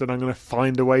match that I'm going to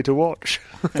find a way to watch.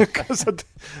 Because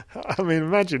I mean,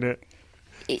 imagine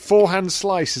it. Forehand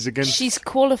slices against... She's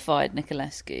qualified,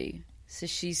 Niculescu. So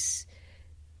she's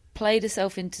played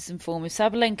herself into some form. If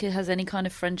Sabalenka has any kind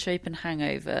of French Open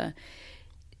hangover,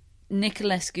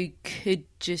 Niculescu could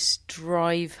just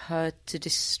drive her to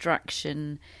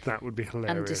distraction. That would be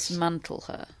hilarious. And dismantle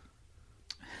her.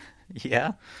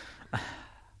 Yeah.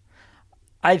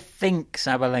 I think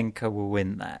Sabalenka will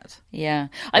win that. Yeah.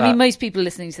 I mean, most people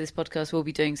listening to this podcast will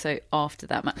be doing so after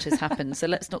that match has happened, so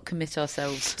let's not commit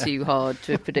ourselves too hard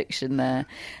to a prediction there.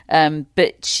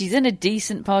 But she's in a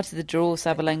decent part of the draw,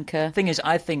 Sabalenka. The thing is,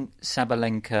 I think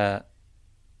Sabalenka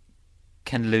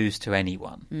can lose to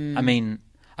anyone. I mean,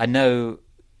 I know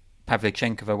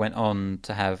Pavlyuchenkova went on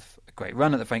to have a great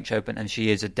run at the French Open, and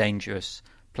she is a dangerous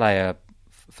player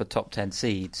for top 10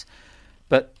 seeds.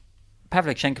 But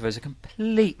Pavlyuchenkova is a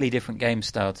completely different game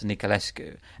style to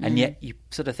Niculescu, and yet you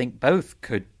sort of think both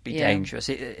could be dangerous.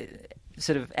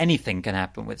 Sort of anything can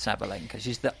happen with Sabalenka.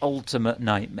 She's the ultimate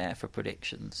nightmare for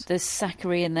predictions. There's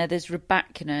Sakkari in there. There's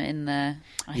Rybakina in there.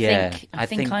 I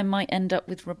think I might end up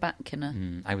with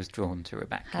Rybakina. I was drawn to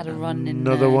Rybakina. Had a run in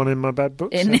another one in my bad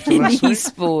books. In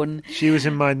Eastbourne. She was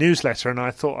in my newsletter, and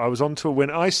I thought I was on to a win.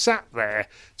 I sat there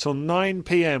till 9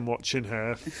 p.m. watching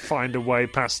her find a way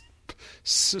past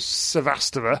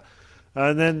Sevastova,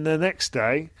 and then the next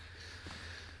day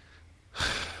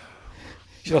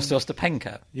she lost to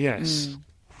Ostapenko. Yes.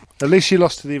 At least she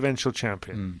lost to the eventual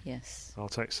champion. Yes. I'll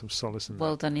take some solace in that.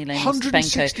 Well done, Elena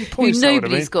 160 Ostapenko, points, who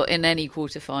nobody's got in any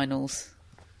quarterfinals.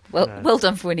 Well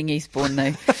done for winning Eastbourne,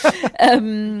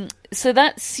 though. So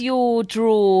that's your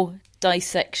draw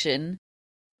dissection.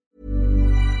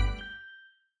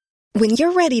 When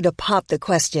you're ready to pop the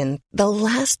question, the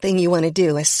last thing you want to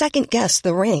do is second-guess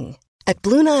the ring. At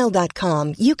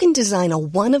BlueNile.com, you can design a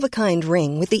one-of-a-kind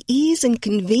ring with the ease and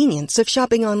convenience of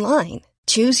shopping online.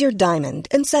 Choose your diamond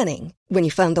and setting. When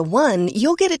you find the one,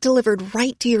 you'll get it delivered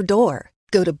right to your door.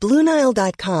 Go to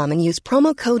BlueNile.com and use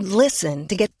promo code LISTEN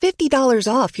to get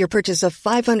 $50 off your purchase of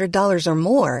 $500 or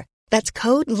more. That's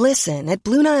code LISTEN at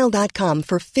BlueNile.com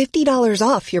for $50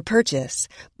 off your purchase.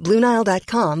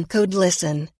 BlueNile.com, code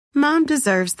LISTEN. Mom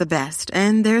deserves the best,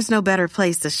 and there's no better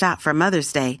place to shop for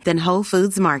Mother's Day than Whole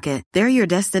Foods Market. They're your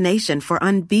destination for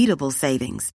unbeatable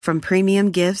savings, from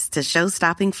premium gifts to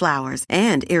show-stopping flowers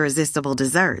and irresistible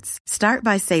desserts. Start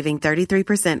by saving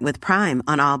 33% with Prime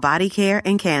on all body care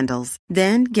and candles.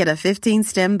 Then get a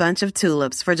 15-stem bunch of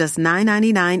tulips for just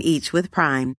 $9.99 each with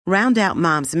Prime. Round out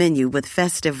Mom's menu with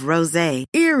festive rosé,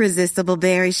 irresistible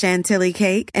berry chantilly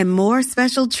cake, and more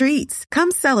special treats.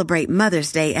 Come celebrate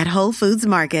Mother's Day at Whole Foods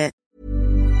Market.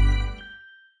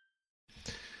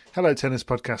 Hello, Tennis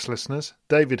Podcast listeners.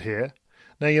 David here.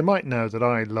 Now, you might know that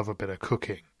I love a bit of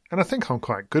cooking, and I think I'm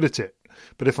quite good at it.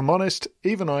 But if I'm honest,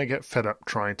 even I get fed up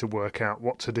trying to work out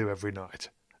what to do every night.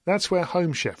 That's where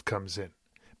Home Chef comes in.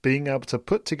 Being able to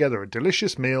put together a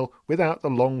delicious meal without the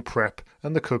long prep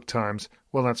and the cook times,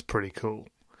 well, that's pretty cool.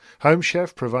 Home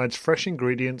Chef provides fresh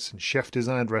ingredients and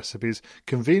chef-designed recipes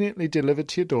conveniently delivered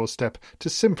to your doorstep to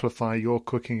simplify your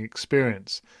cooking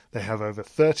experience. They have over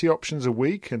 30 options a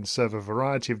week and serve a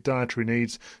variety of dietary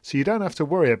needs, so you don't have to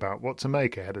worry about what to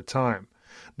make ahead of time.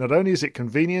 Not only is it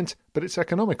convenient, but it's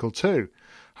economical too.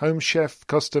 Home Chef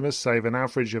customers save an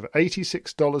average of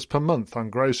 $86 per month on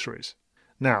groceries.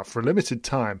 Now, for a limited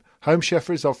time, Home Chef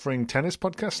is offering Tennis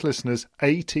Podcast listeners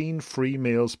 18 free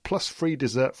meals plus free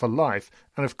dessert for life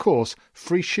and, of course,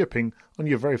 free shipping on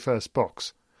your very first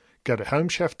box. Go to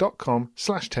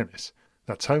homechef.com/tennis.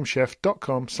 That's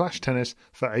homechef.com/tennis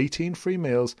for 18 free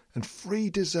meals and free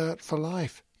dessert for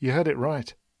life. You heard it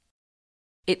right.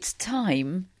 It's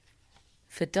time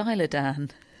for Dialer Dan.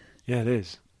 Yeah, it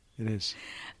is. It is.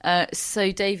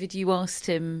 So, David, you asked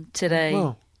him today...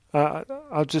 Well,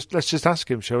 let's just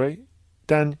ask him, shall we?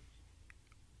 Dan,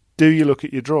 do you look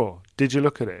at your draw? Did you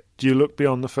look at it? Do you look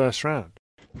beyond the first round?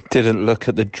 Didn't look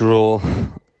at the draw.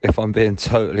 If I'm being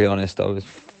totally honest, I was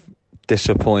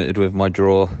disappointed with my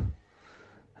draw.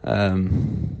 So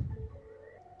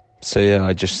yeah,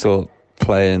 I just thought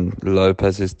playing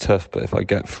Lopez is tough, but if I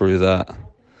get through that,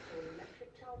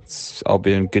 I'll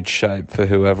be in good shape for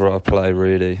whoever I play,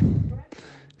 really.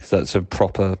 That's a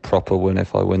proper win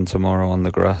if I win tomorrow on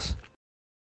the grass.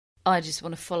 I just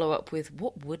want to follow up with,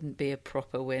 what wouldn't be a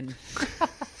proper win?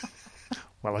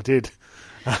 Well, I did.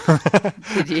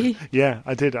 Did you? Yeah,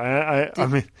 I did. I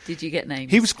mean, did you get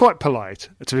names? He was quite polite,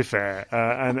 to be fair,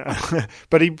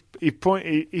 but he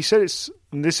said it's.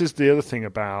 And this is the other thing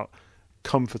about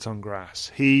comfort on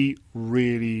grass. He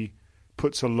really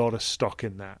puts a lot of stock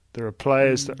in that. There are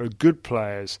players that are good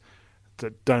players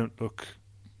that don't look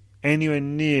anywhere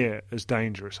near as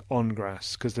dangerous on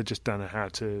grass because they just don't know how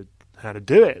to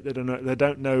do it. They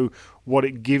don't know what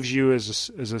it gives you as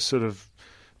a sort of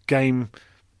game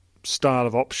style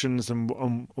of options and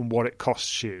what it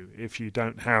costs you if you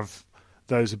don't have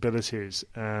those abilities.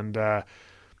 And I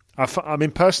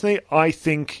mean, personally, I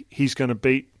think he's going to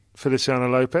beat Feliciano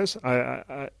Lopez.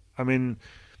 I mean,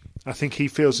 I think he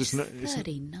feels he's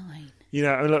 39. You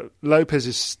know, look, Lopez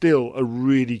is still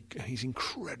he's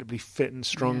incredibly fit and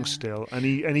strong still, and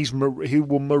he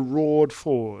will maraud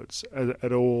forwards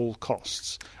at all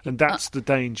costs, and that's the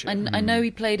danger. I know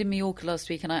he played in Mallorca last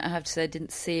week, and I have to say I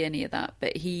didn't see any of that,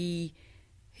 but who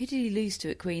did he lose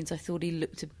to at Queen's? I thought he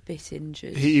looked a bit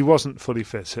injured. He wasn't fully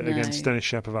fit against Denis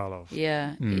Shapovalov.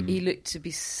 Yeah, he looked to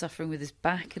be suffering with his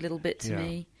back a little bit to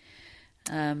me.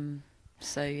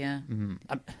 So, yeah.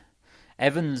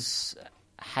 Evans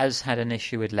has had an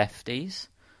issue with lefties,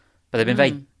 but they've been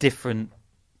very different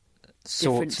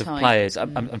sorts of players.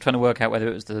 I'm trying to work out whether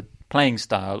it was the playing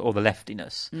style or the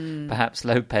leftiness. Perhaps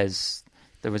Lopez,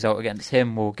 the result against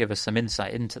him, will give us some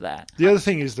insight into that. The other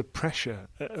thing is the pressure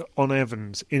on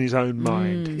Evans in his own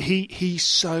mind. He's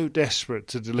so desperate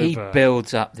to deliver. He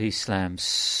builds up these slams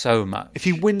so much. If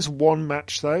he wins one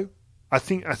match, though, I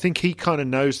think he kind of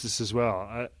knows this as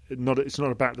well. It's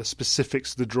not about the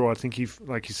specifics of the draw. I think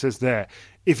like he says there,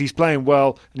 if he's playing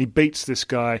well and he beats this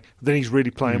guy, then he's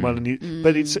really playing well.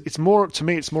 But it's more, to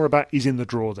me, it's more about he's in the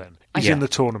draw. Then he's in the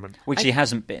tournament, which he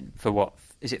hasn't been for what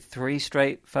is it 3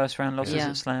 straight first round losses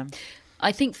at Slam.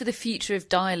 I think for the future of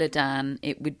Dyla Dan,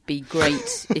 it would be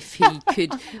great if he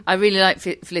could. I really like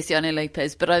Feliciano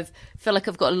Lopez, but I feel like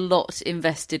I've got a lot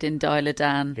invested in Dyla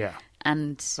Dan. Yeah.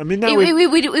 And I mean,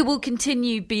 it will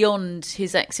continue beyond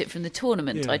his exit from the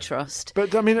tournament, I trust.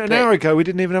 But I mean, an hour ago we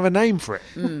didn't even have a name for it.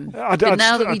 But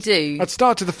now that we do, I'd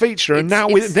started the feature, and now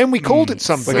we called it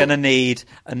something. We're going to need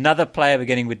another player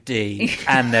beginning with D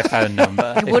and their phone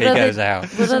number if he goes out.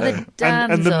 What other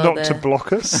Dans and them are not there? to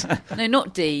block us. No,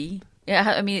 not D.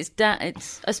 Yeah, I mean it's Dan.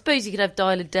 I suppose you could have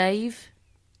Dyla Dave.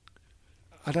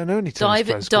 I don't know any tennis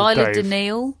players called Dyla Dave.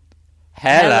 Daniil.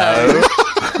 Hello.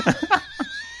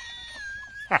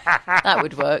 That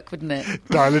would work, wouldn't it?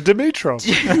 Dyla Dimitrov.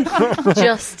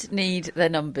 Just need their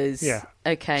numbers. Yeah.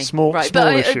 Okay. Small issue.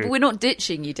 But we're not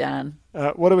ditching you, Dan.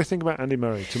 What do we think about Andy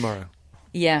Murray tomorrow?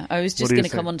 Yeah, I was just going to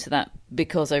come on to that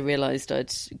because I realised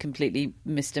I'd completely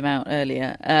missed him out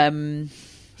earlier.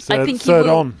 I think third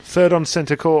on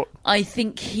centre court. I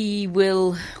think he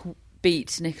will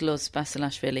beat Nicolas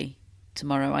Basilashvili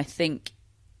tomorrow. I think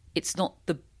it's not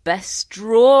the best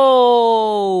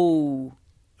draw.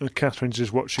 Catherine's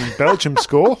just watching Belgium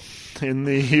score in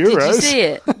the Euros. Did you see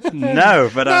it? No,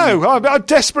 but I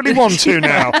desperately want to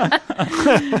now.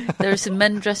 There are some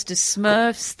men dressed as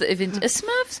Smurfs that have. Are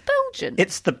Smurfs Belgian?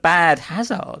 It's the bad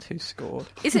Hazard who scored.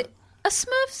 Is it a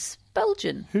Smurfs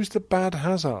Belgian? Who's the bad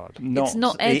Hazard? It's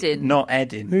not Edin. Not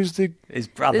Edin. Who's his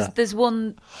brother? There's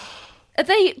one. Are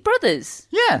they brothers?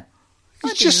 Yeah.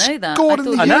 He's I just didn't know that. scored in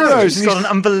the I know. Euros. He's got an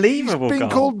unbelievable He's been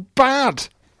goal. called bad.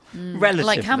 Relatively.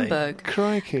 Like Hamburg.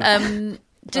 Crikey.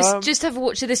 Just have a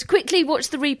watch of this. Quickly watch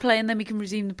the replay and then we can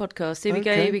resume the podcast. Here we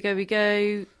go, here we go, we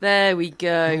go. There we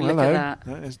go. Look hello. at that.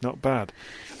 That is not bad.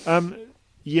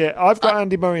 I've got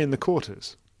Andy Murray in the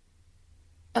quarters.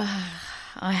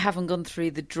 I haven't gone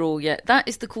through the draw yet. That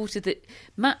is the quarter that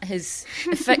Matt has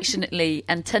affectionately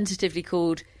and tentatively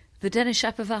called the Denis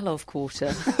Shapovalov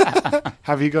quarter.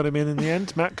 Have you got him in the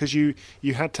end, Matt? Because you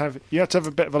had to have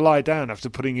a bit of a lie down after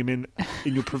putting him in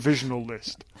your provisional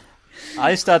list.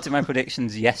 I started my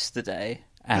predictions yesterday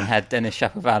and had Denis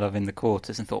Shapovalov in the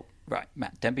quarters and thought, right,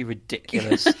 Matt, don't be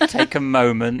ridiculous. Take a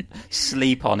moment,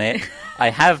 sleep on it. I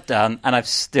have done, and I've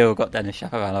still got Denis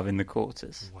Shapovalov in the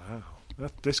quarters. Wow,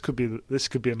 this could be a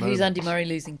moment. Who's Andy Murray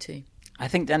losing to? I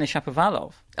think Denis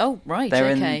Shapovalov. Oh, right,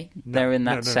 they're okay. They're in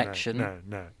that section.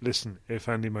 No. Listen, if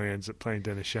Andy Murray ends up playing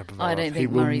Denis Shapovalov, I don't think he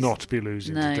will Murray's... not be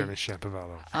losing to Denis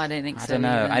Shapovalov. I don't think so. I don't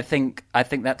know. Either. I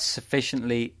think that's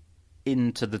sufficiently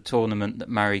into the tournament that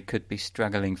Murray could be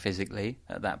struggling physically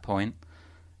at that point.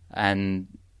 And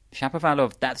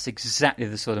Shapovalov, that's exactly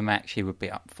the sort of match he would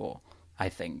be up for, I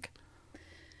think.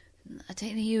 I don't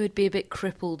think he would be a bit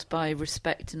crippled by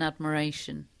respect and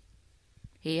admiration.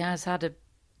 He has had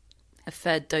a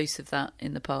fair dose of that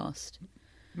in the past.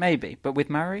 Maybe, but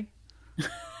with Murray? I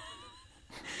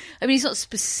mean, he's not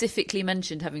specifically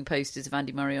mentioned having posters of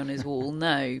Andy Murray on his wall,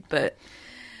 no, but...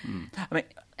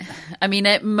 I mean,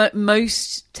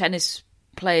 most tennis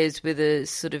players with a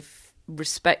sort of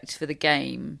respect for the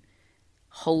game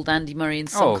hold Andy Murray in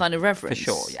some kind of reverence. For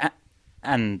sure, yeah.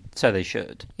 And so they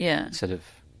should. Yeah. Sort of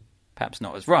perhaps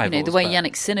not as rivals. The way but...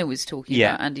 Yannick Sinner was talking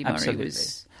about Andy Murray absolutely.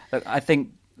 was... Look, I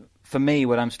think, for me,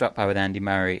 what I'm struck by with Andy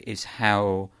Murray is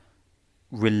how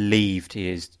relieved he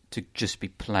is to just be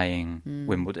playing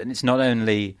Wimbledon. It's not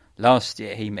only last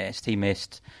year he missed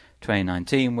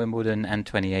 2019 Wimbledon and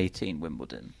 2018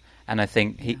 Wimbledon. And I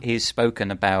think he's spoken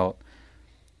about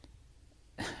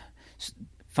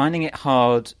finding it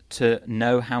hard to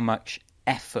know how much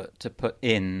effort to put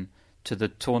in to the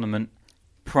tournament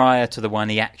prior to the one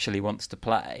he actually wants to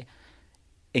play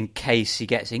in case he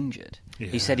gets injured. Yeah.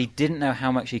 He said he didn't know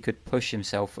how much he could push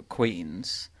himself at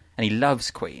Queen's, and he loves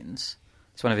Queen's.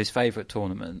 It's one of his favourite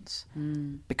tournaments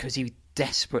because he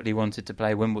desperately wanted to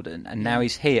play Wimbledon, and now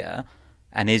he's here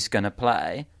and is going to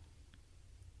play.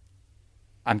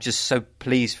 I'm just so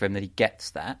pleased for him that he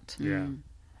gets that. Yeah.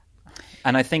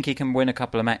 And I think he can win a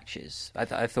couple of matches.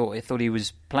 I thought he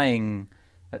was playing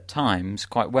at times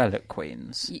quite well at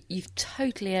Queen's. You've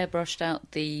totally airbrushed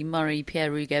out the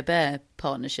Murray-Pierre Hugues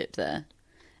partnership there.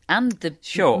 And the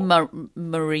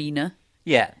Marina.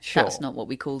 Yeah, sure. That's not what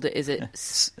we called it, is it?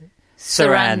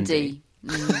 Sir Andy. He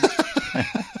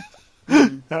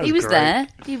was great. there.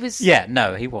 He was. Yeah,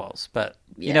 no, he was. But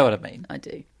you know what I mean. I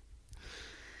do.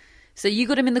 So you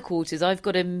got him in the quarters. I've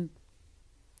got him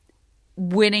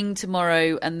winning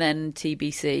tomorrow and then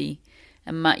TBC.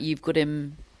 And Matt, you've got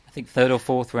him... I think third or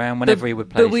fourth round, whenever he would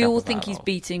play. But we all think he's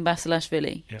beating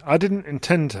Basilashvili. Yeah, I didn't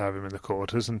intend to have him in the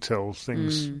quarters until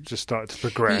things just started to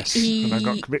progress, and I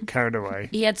got a bit carried away.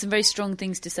 He had some very strong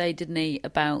things to say, didn't he,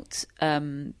 about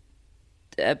Basilashvili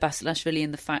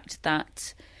and the fact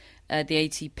that the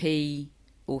ATP,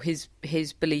 or his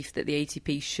belief that the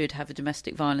ATP should have a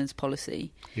domestic violence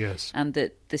policy. Yes. And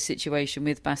that the situation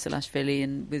with Basilashvili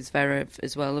and with Zverev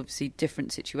as well, obviously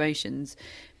different situations.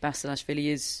 Basilashvili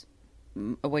is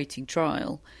awaiting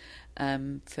trial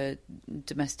for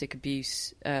domestic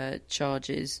abuse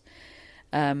charges,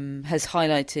 has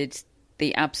highlighted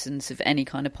the absence of any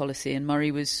kind of policy, and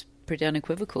Murray was pretty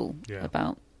unequivocal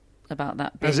about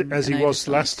that being as he was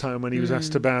oversight. last time when he was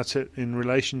asked about it in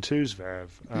relation to Zverev,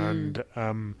 and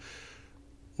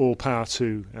all power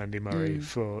to Andy Murray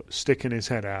for sticking his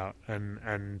head out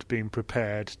and being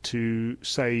prepared to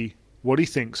say what he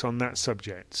thinks on that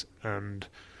subject, and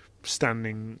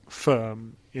standing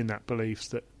firm in that belief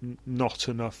that not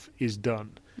enough is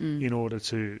done in order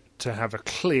to have a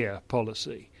clear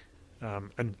policy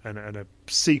and a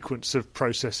sequence of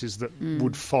processes that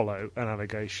would follow an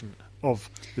allegation of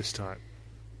this type.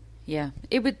 Yeah,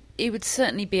 it would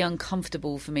certainly be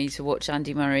uncomfortable for me to watch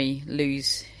Andy Murray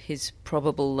lose his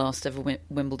probable last ever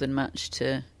Wimbledon match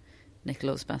to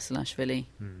Nicolas Basilashvili.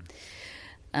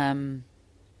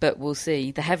 But we'll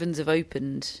see. The heavens have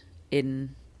opened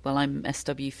in... Well, I'm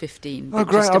SW15. Oh,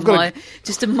 great.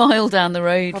 Just a mile down the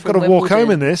road I've from got to walk Wimbledon.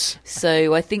 home in this.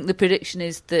 So I think the prediction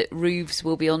is that roofs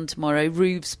will be on tomorrow.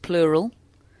 Roofs, plural.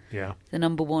 Yeah. The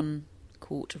number one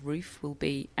court roof will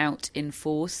be out in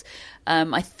force.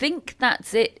 I think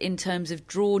that's it in terms of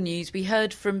draw news. We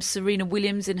heard from Serena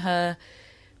Williams in her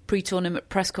pre-tournament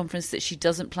press conference that she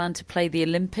doesn't plan to play the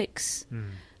Olympics.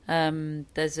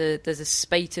 There's a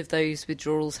spate of those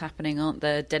withdrawals happening, aren't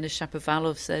there? Denis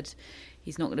Shapovalov said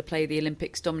he's not going to play the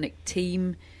Olympics. Dominic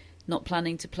Thiem not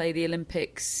planning to play the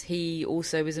Olympics. He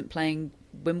also isn't playing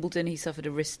Wimbledon. He suffered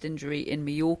a wrist injury in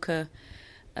Mallorca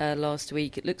last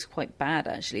week. It looks quite bad,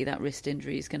 actually. That wrist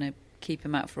injury is going to keep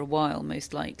him out for a while,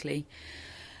 most likely.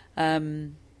 So,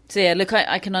 yeah, look,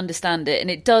 I can understand it. And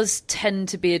it does tend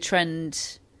to be a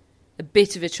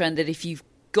bit of a trend that if you've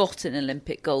got an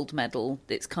Olympic gold medal,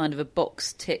 it's kind of a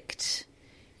box ticked.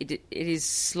 It is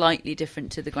slightly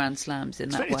different to the Grand Slams in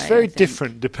that way. It's very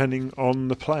different depending on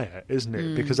the player, isn't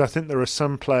it? Because I think there are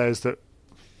some players that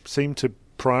seem to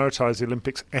prioritise the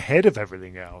Olympics ahead of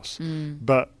everything else.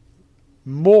 But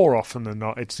more often than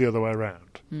not, it's the other way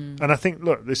around. And I think,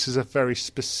 look, this is a very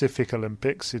specific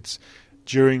Olympics. It's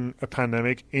during a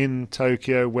pandemic in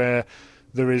Tokyo where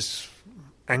there is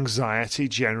anxiety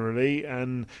generally.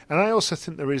 And I also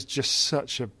think there is just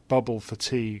such a bubble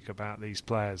fatigue about these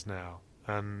players now.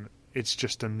 And it's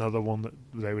just another one that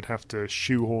they would have to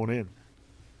shoehorn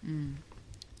in.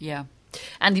 Yeah.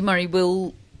 Andy Murray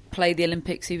will play the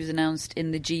Olympics. He was announced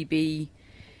in the GB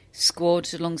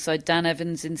squad alongside Dan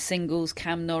Evans in singles.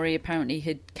 Cam Norrie apparently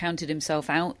had counted himself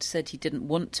out, said he didn't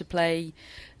want to play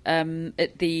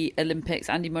at the Olympics.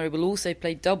 Andy Murray will also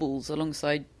play doubles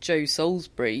alongside Joe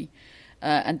Salisbury.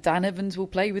 And Dan Evans will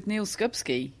play with Neil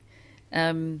Skupski.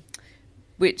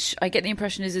 Which I get the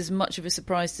impression is as much of a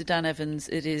surprise to Dan Evans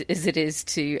as it is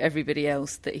to everybody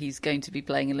else that he's going to be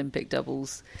playing Olympic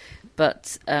doubles.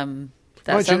 But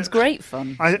That sounds great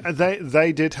fun.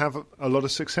 They did have a lot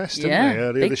of success, didn't they,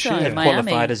 earlier this year? They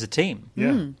qualified as a team.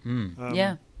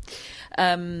 Yeah.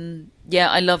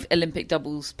 I love Olympic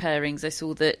doubles pairings. I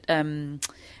saw that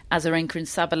Azarenka and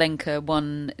Sabalenka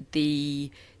won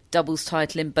the doubles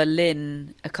title in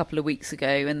Berlin a couple of weeks ago,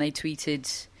 and they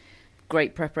tweeted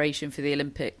great preparation for the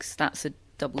Olympics. That's a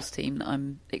doubles team that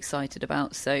I'm excited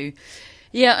about. So,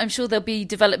 yeah, I'm sure there'll be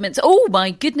developments. Oh,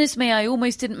 my goodness me, I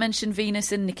almost didn't mention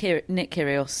Venus and Nick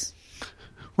Kyrgios.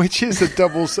 Which is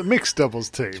a mixed doubles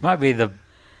team. Which might be the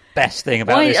best thing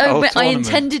about this whole tournament. I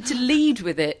intended to lead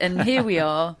with it, and here we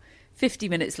are, 50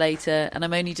 minutes later, and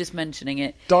I'm only just mentioning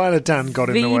it. Diana Dan got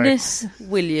in the way. Venus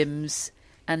Williams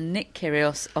and Nick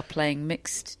Kyrgios are playing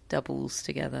mixed doubles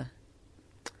together.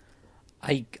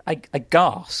 I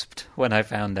gasped when I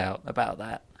found out about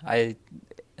that. I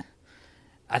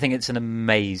think it's an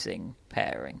amazing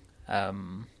pairing.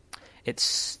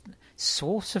 It's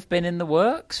sort of been in the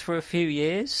works for a few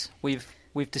years. We've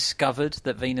discovered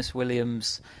that Venus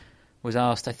Williams was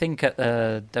asked, I think, at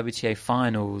the WTA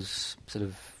Finals sort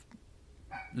of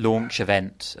launch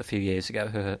event a few years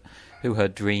ago, who her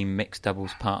dream mixed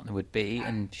doubles partner would be,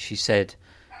 and she said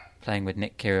playing with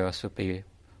Nick Kyrgios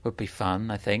would be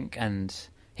fun, I think, and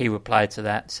he replied to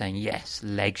that saying, yes,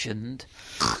 legend.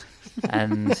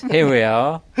 And here we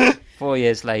are, 4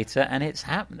 years later, and it's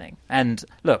happening. And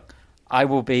look, I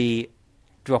will be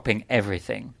dropping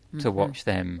everything to watch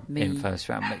them in first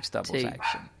round mixed doubles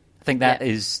action. I think that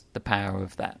is the power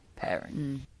of that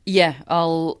pairing. Yeah,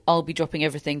 I'll be dropping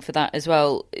everything for that as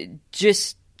well.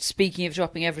 Just speaking of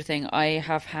dropping everything, I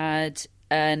have had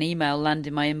an email land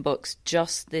in my inbox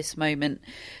just this moment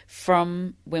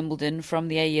from Wimbledon, from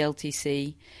the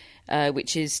AELTC,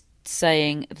 which is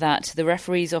saying that the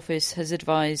referee's office has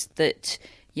advised that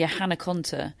Johanna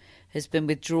Konta has been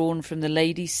withdrawn from the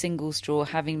ladies' singles draw,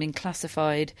 having been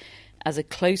classified as a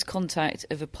close contact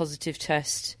of a positive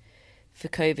test for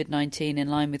COVID-19. In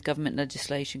line with government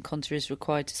legislation, Konta is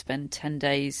required to spend 10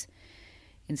 days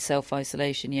in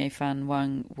self-isolation. Yifan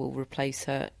Wang will replace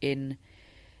her in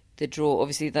the draw.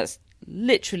 Obviously, that's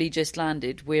literally just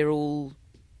landed. We're all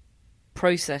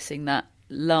processing that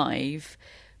live,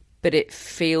 but it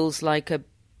feels like a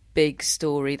big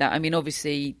story. That, I mean,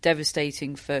 obviously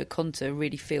devastating for Konta,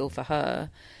 really feel for her.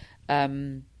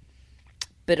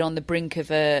 But on the brink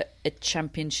of a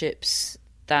championships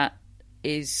that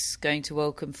is going to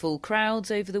welcome full crowds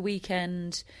over the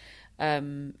weekend,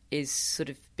 is sort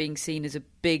of being seen as a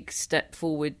big step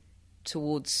forward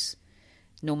towards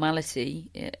normality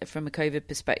from a COVID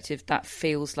perspective. That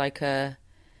feels like a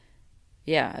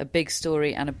big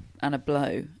story and a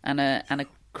blow and a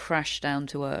crash down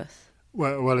to earth.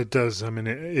 Well, it does. I mean,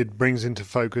 it brings into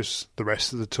focus the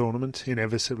rest of the tournament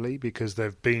inevitably, because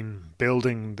they've been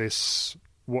building this,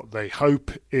 what they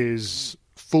hope is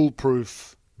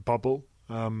foolproof bubble.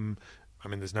 I mean,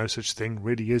 there's no such thing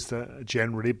really, is there,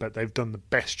 generally, but they've done the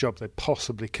best job they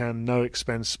possibly can. No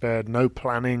expense spared, no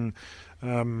planning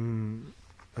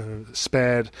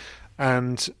spared.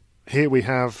 And here we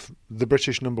have the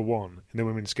British number one in the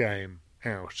women's game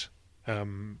out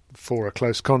for a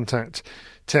close contact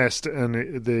test,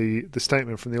 and the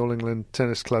statement from the All England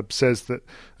Tennis Club says that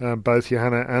both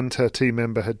Johanna and her team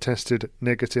member had tested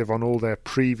negative on all their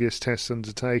previous tests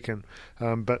undertaken,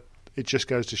 but it just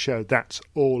goes to show that's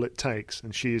all it takes,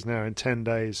 and she is now in 10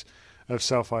 days of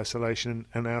self-isolation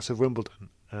and out of Wimbledon.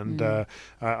 And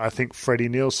I think Freddie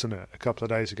Nielsen a couple of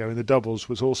days ago in the doubles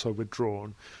was also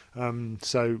withdrawn.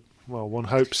 So, well, one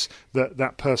hopes that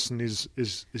that person is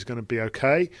going to be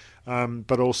okay,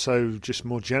 but also just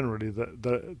more generally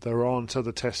that there aren't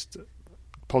other test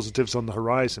positives on the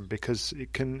horizon, because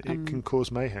it can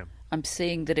cause mayhem. I'm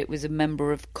seeing that it was a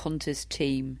member of Konta's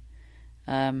team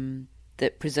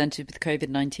that presented with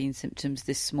COVID-19 symptoms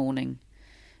this morning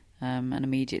and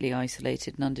immediately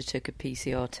isolated and undertook a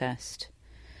PCR test.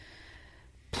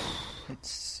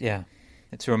 It's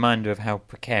a reminder of how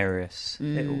precarious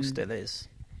it all still is.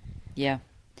 Yeah,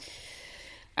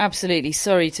 absolutely.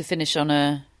 Sorry to finish on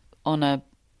a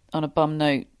bum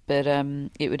note, but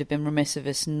it would have been remiss of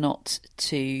us not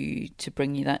to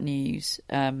bring you that news.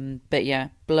 But yeah,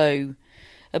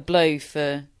 a blow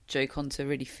for Jo Konta.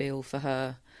 Really feel for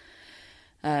her,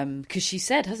 because she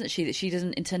said, hasn't she, that she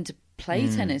doesn't intend to play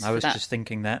tennis. I was just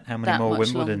thinking that. How many more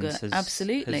Wimbledons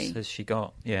has she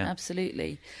got? Yeah,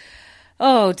 absolutely.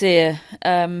 Oh dear.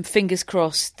 Fingers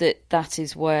crossed that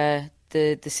is where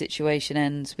the situation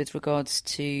ends with regards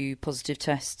to positive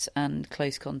tests and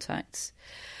close contacts.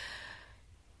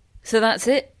 So that's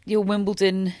it. Your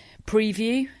Wimbledon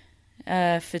preview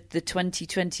for the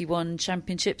 2021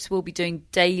 championships. We'll be doing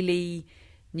daily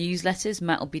newsletters.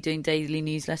 Matt will be doing daily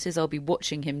newsletters. I'll be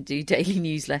watching him do daily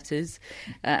newsletters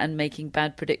and making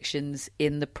bad predictions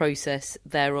in the process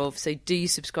thereof. So do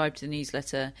subscribe to the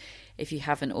newsletter if you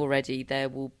haven't already. There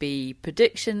will be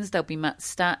predictions, there'll be Matt's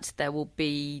stat, there will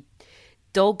be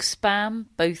dog spam,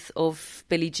 both of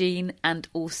Billie Jean and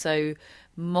also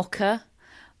Mocha,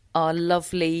 our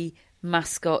lovely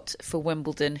mascot for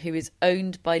Wimbledon, who is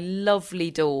owned by lovely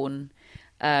Dawn,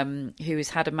 who has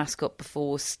had a mascot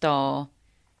before, Star.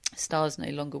 Star's no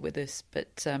longer with us,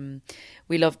 but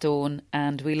we love Dawn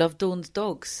and we love Dawn's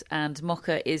dogs. And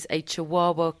Mocha is a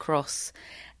Chihuahua cross,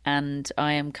 and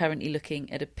I am currently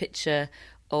looking at a picture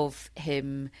of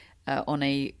him on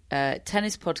a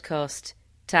tennis podcast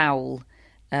towel,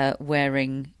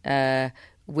 wearing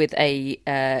with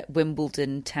a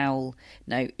Wimbledon towel.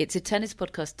 No, it's a tennis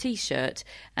podcast T-shirt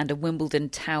and a Wimbledon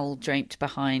towel draped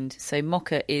behind. So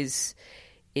Mocha is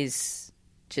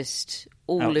just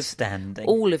all of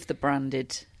the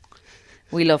branded.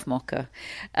 We love Mocha.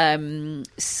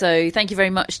 So thank you very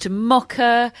much to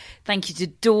Mocha. Thank you to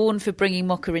Dawn for bringing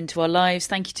Mocha into our lives.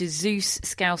 Thank you to Zeus,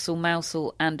 Scousel,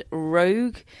 Mousel and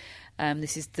Rogue.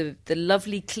 This is the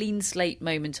lovely clean slate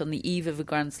moment on the eve of a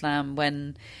Grand Slam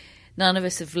when none of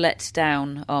us have let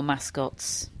down our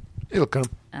mascots. It'll come.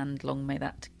 And long may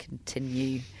that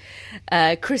continue.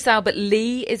 Chris Albert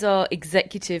Lee is our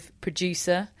executive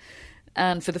producer.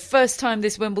 And for the first time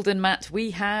this Wimbledon, Matt,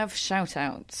 we have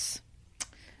shout-outs.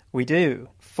 We do.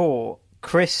 For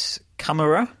Chris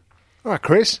Kamara. All right,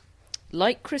 Chris.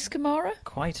 Like Chris Kamara?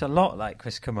 Quite a lot like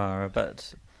Chris Kamara,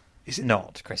 but is it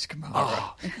not Chris Kamara?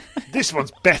 Oh, this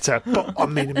one's better, but I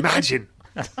mean, imagine.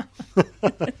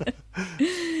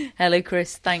 Hello,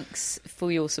 Chris. Thanks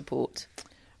for your support.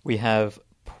 We have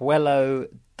Puello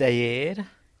Deir.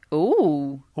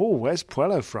 Oh, where's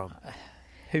Puello from?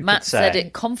 Matt said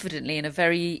it confidently in a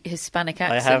very Hispanic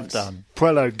accent. I have done.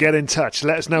 Puello, get in touch.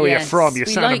 Let us know where you're from. You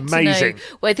sound amazing.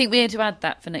 Well, I think we need to add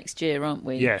that for next year, aren't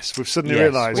we? Yes, we've suddenly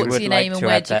realised. What's your name and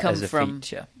where do you come from?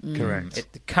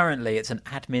 Correct. Currently, it's an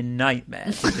admin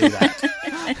nightmare to do that.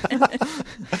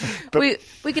 We're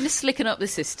going to slicken up the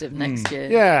system next year.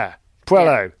 Yeah.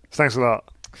 Puello, thanks a lot.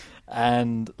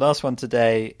 And last one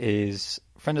today is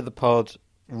friend of the pod,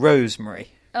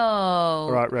 Rosemary. Oh.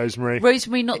 All right, Rosemary.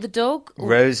 Rosemary, not the dog?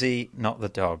 Rosie, not the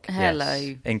dog. Hello.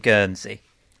 Yes. In Guernsey.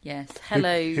 Yes,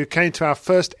 hello. Who came to our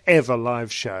first ever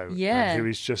live show. Yeah. And who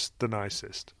is just the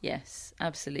nicest. Yes,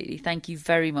 absolutely. Thank you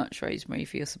very much, Rosemary,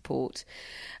 for your support.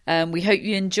 We hope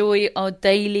you enjoy our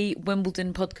daily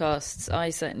Wimbledon podcasts. I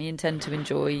certainly intend to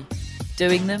enjoy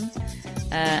doing them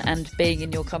and being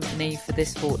in your company for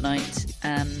this fortnight.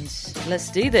 And let's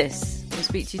do this. We'll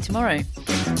speak to you tomorrow.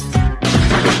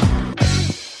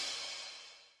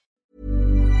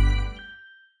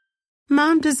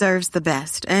 Mom deserves the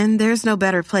best, and there's no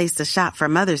better place to shop for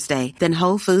Mother's Day than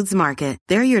Whole Foods Market.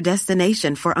 They're your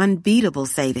destination for unbeatable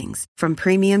savings, from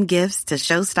premium gifts to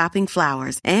show-stopping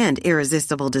flowers and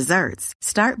irresistible desserts.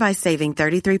 Start by saving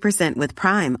 33% with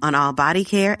Prime on all body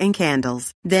care and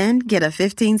candles. Then get a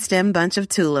 15-stem bunch of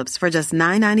tulips for just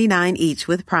 $9.99 each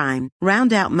with Prime.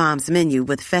 Round out Mom's menu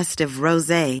with festive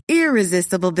rosé,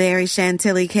 irresistible berry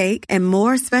chantilly cake, and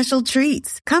more special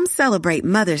treats. Come celebrate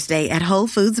Mother's Day at Whole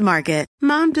Foods Market.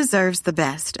 Mom deserves the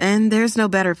best, and there's no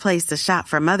better place to shop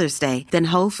for Mother's Day than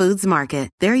Whole Foods Market.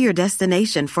 They're your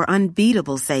destination for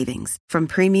unbeatable savings, from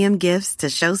premium gifts to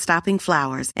show-stopping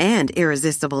flowers and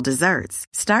irresistible desserts.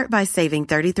 Start by saving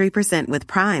 33% with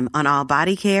Prime on all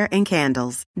body care and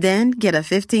candles. Then get a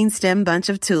 15-stem bunch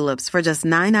of tulips for just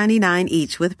 $9.99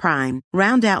 each with Prime.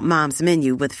 Round out Mom's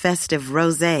menu with festive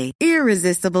rosé,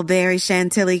 irresistible berry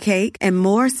chantilly cake, and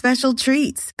more special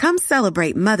treats. Come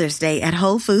celebrate Mother's Day at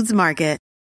Whole Foods Market.